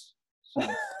face.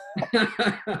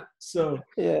 So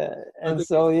yeah, and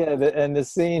the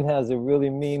scene has a really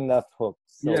mean left hook.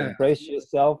 So embrace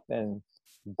yourself and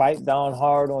bite down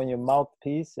hard on your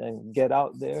mouthpiece and get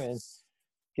out there and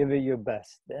give it your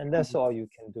best. And that's all you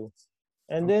can do.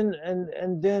 And then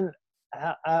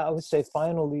I would say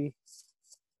finally,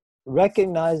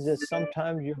 recognize that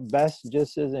sometimes your best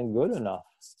just isn't good enough.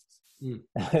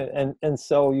 And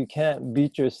so you can't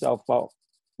beat yourself up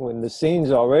when the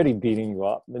scene's already beating you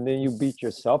up, and then you beat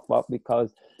yourself up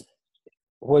because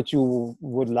what you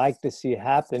would like to see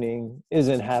happening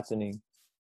isn't happening,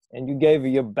 and you gave it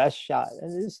your best shot.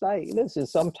 And it's like, listen,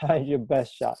 sometimes your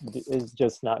best shot is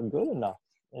just not good enough,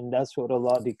 and that's what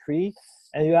Allah decreed,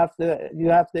 and you have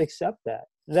to accept that.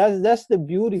 That's the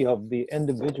beauty of the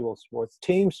individual sports.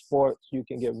 Team sports, you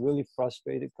can get really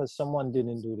frustrated because someone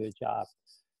didn't do their job.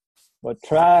 But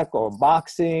track or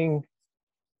boxing,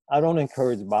 I don't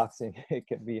encourage boxing. It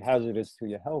can be hazardous to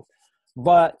your health.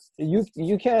 But you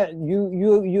can't,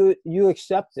 you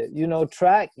accept it.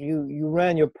 Track, you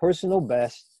ran your personal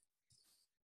best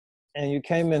and you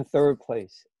came in third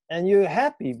place. And you're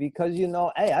happy because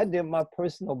hey, I did my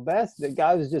personal best. The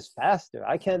guy was just faster.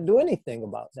 I can't do anything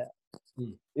about that.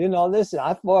 Listen,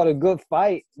 I fought a good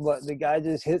fight, but the guy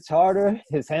just hits harder.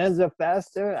 His hands are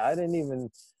faster. I didn't even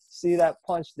see that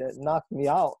punch that knocked me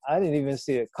out. I didn't even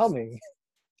see it coming.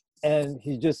 And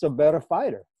he's just a better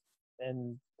fighter.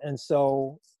 And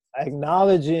so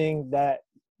acknowledging that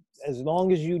as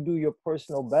long as you do your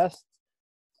personal best,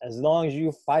 as long as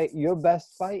you fight your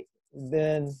best fight,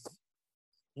 then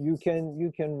you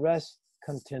can rest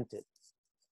contented.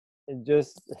 It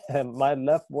just my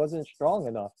left wasn't strong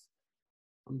enough.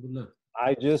 Alhamdulillah.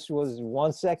 I just was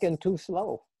 1 second too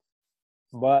slow,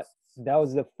 but that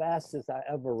was the fastest I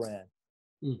ever ran.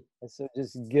 And so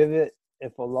just give it.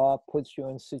 If Allah puts you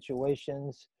in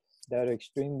situations that are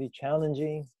extremely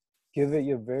challenging, give it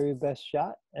your very best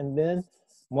shot. And then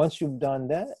once you've done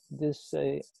that, just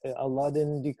say, Allah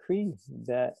didn't decree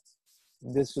that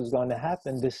this was going to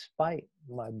happen despite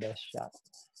my best shot.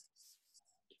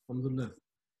 Alhamdulillah.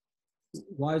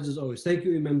 Wise as always. Thank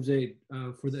you, Imam Zaid,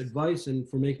 for the advice and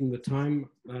for making the time.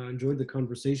 Enjoyed the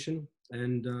conversation.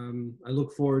 And I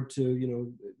look forward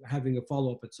to, having a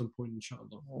follow-up at some point,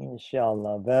 inshallah.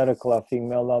 Inshallah. Barakallah feek.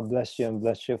 May Allah bless you and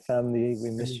bless your family.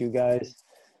 We miss you guys.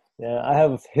 Yeah, I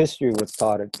have history with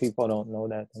Tariq. People don't know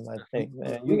that. They might think,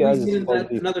 man, you guys are supposed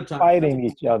to be fighting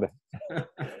each other.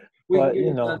 But,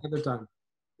 another time.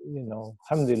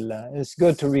 Alhamdulillah. It's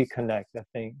good to reconnect. I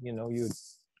think, you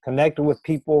connect with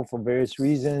people for various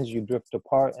reasons. You drift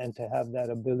apart, and to have that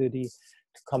ability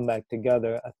to come back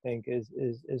together, I think is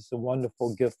a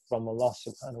wonderful gift from Allah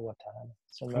subhanahu wa ta'ala.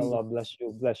 So may Allah bless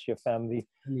you, bless your family,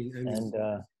 and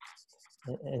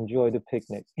enjoy the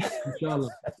picnic. Inshallah.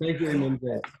 Thank you, Imam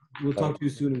Zaid. We'll talk to you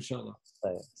soon, inshallah.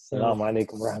 Assalamu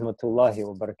alaikum wa rahmatullahi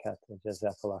wa barakatuh.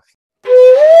 Jazakallah.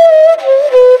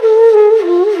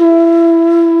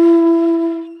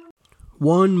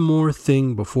 One more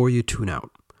thing before you tune out.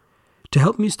 To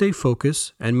help me stay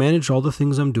focused and manage all the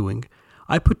things I'm doing,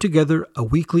 I put together a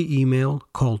weekly email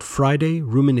called Friday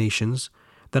Ruminations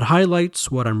that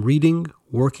highlights what I'm reading,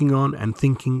 working on, and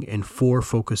thinking in 4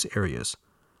 focus areas: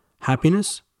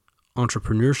 happiness,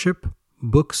 entrepreneurship,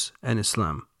 books, and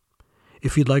Islam.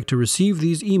 If you'd like to receive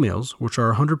these emails, which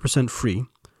are 100% free,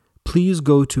 please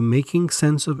go to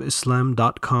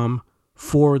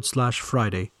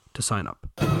makingsenseofislam.com/Friday to sign up.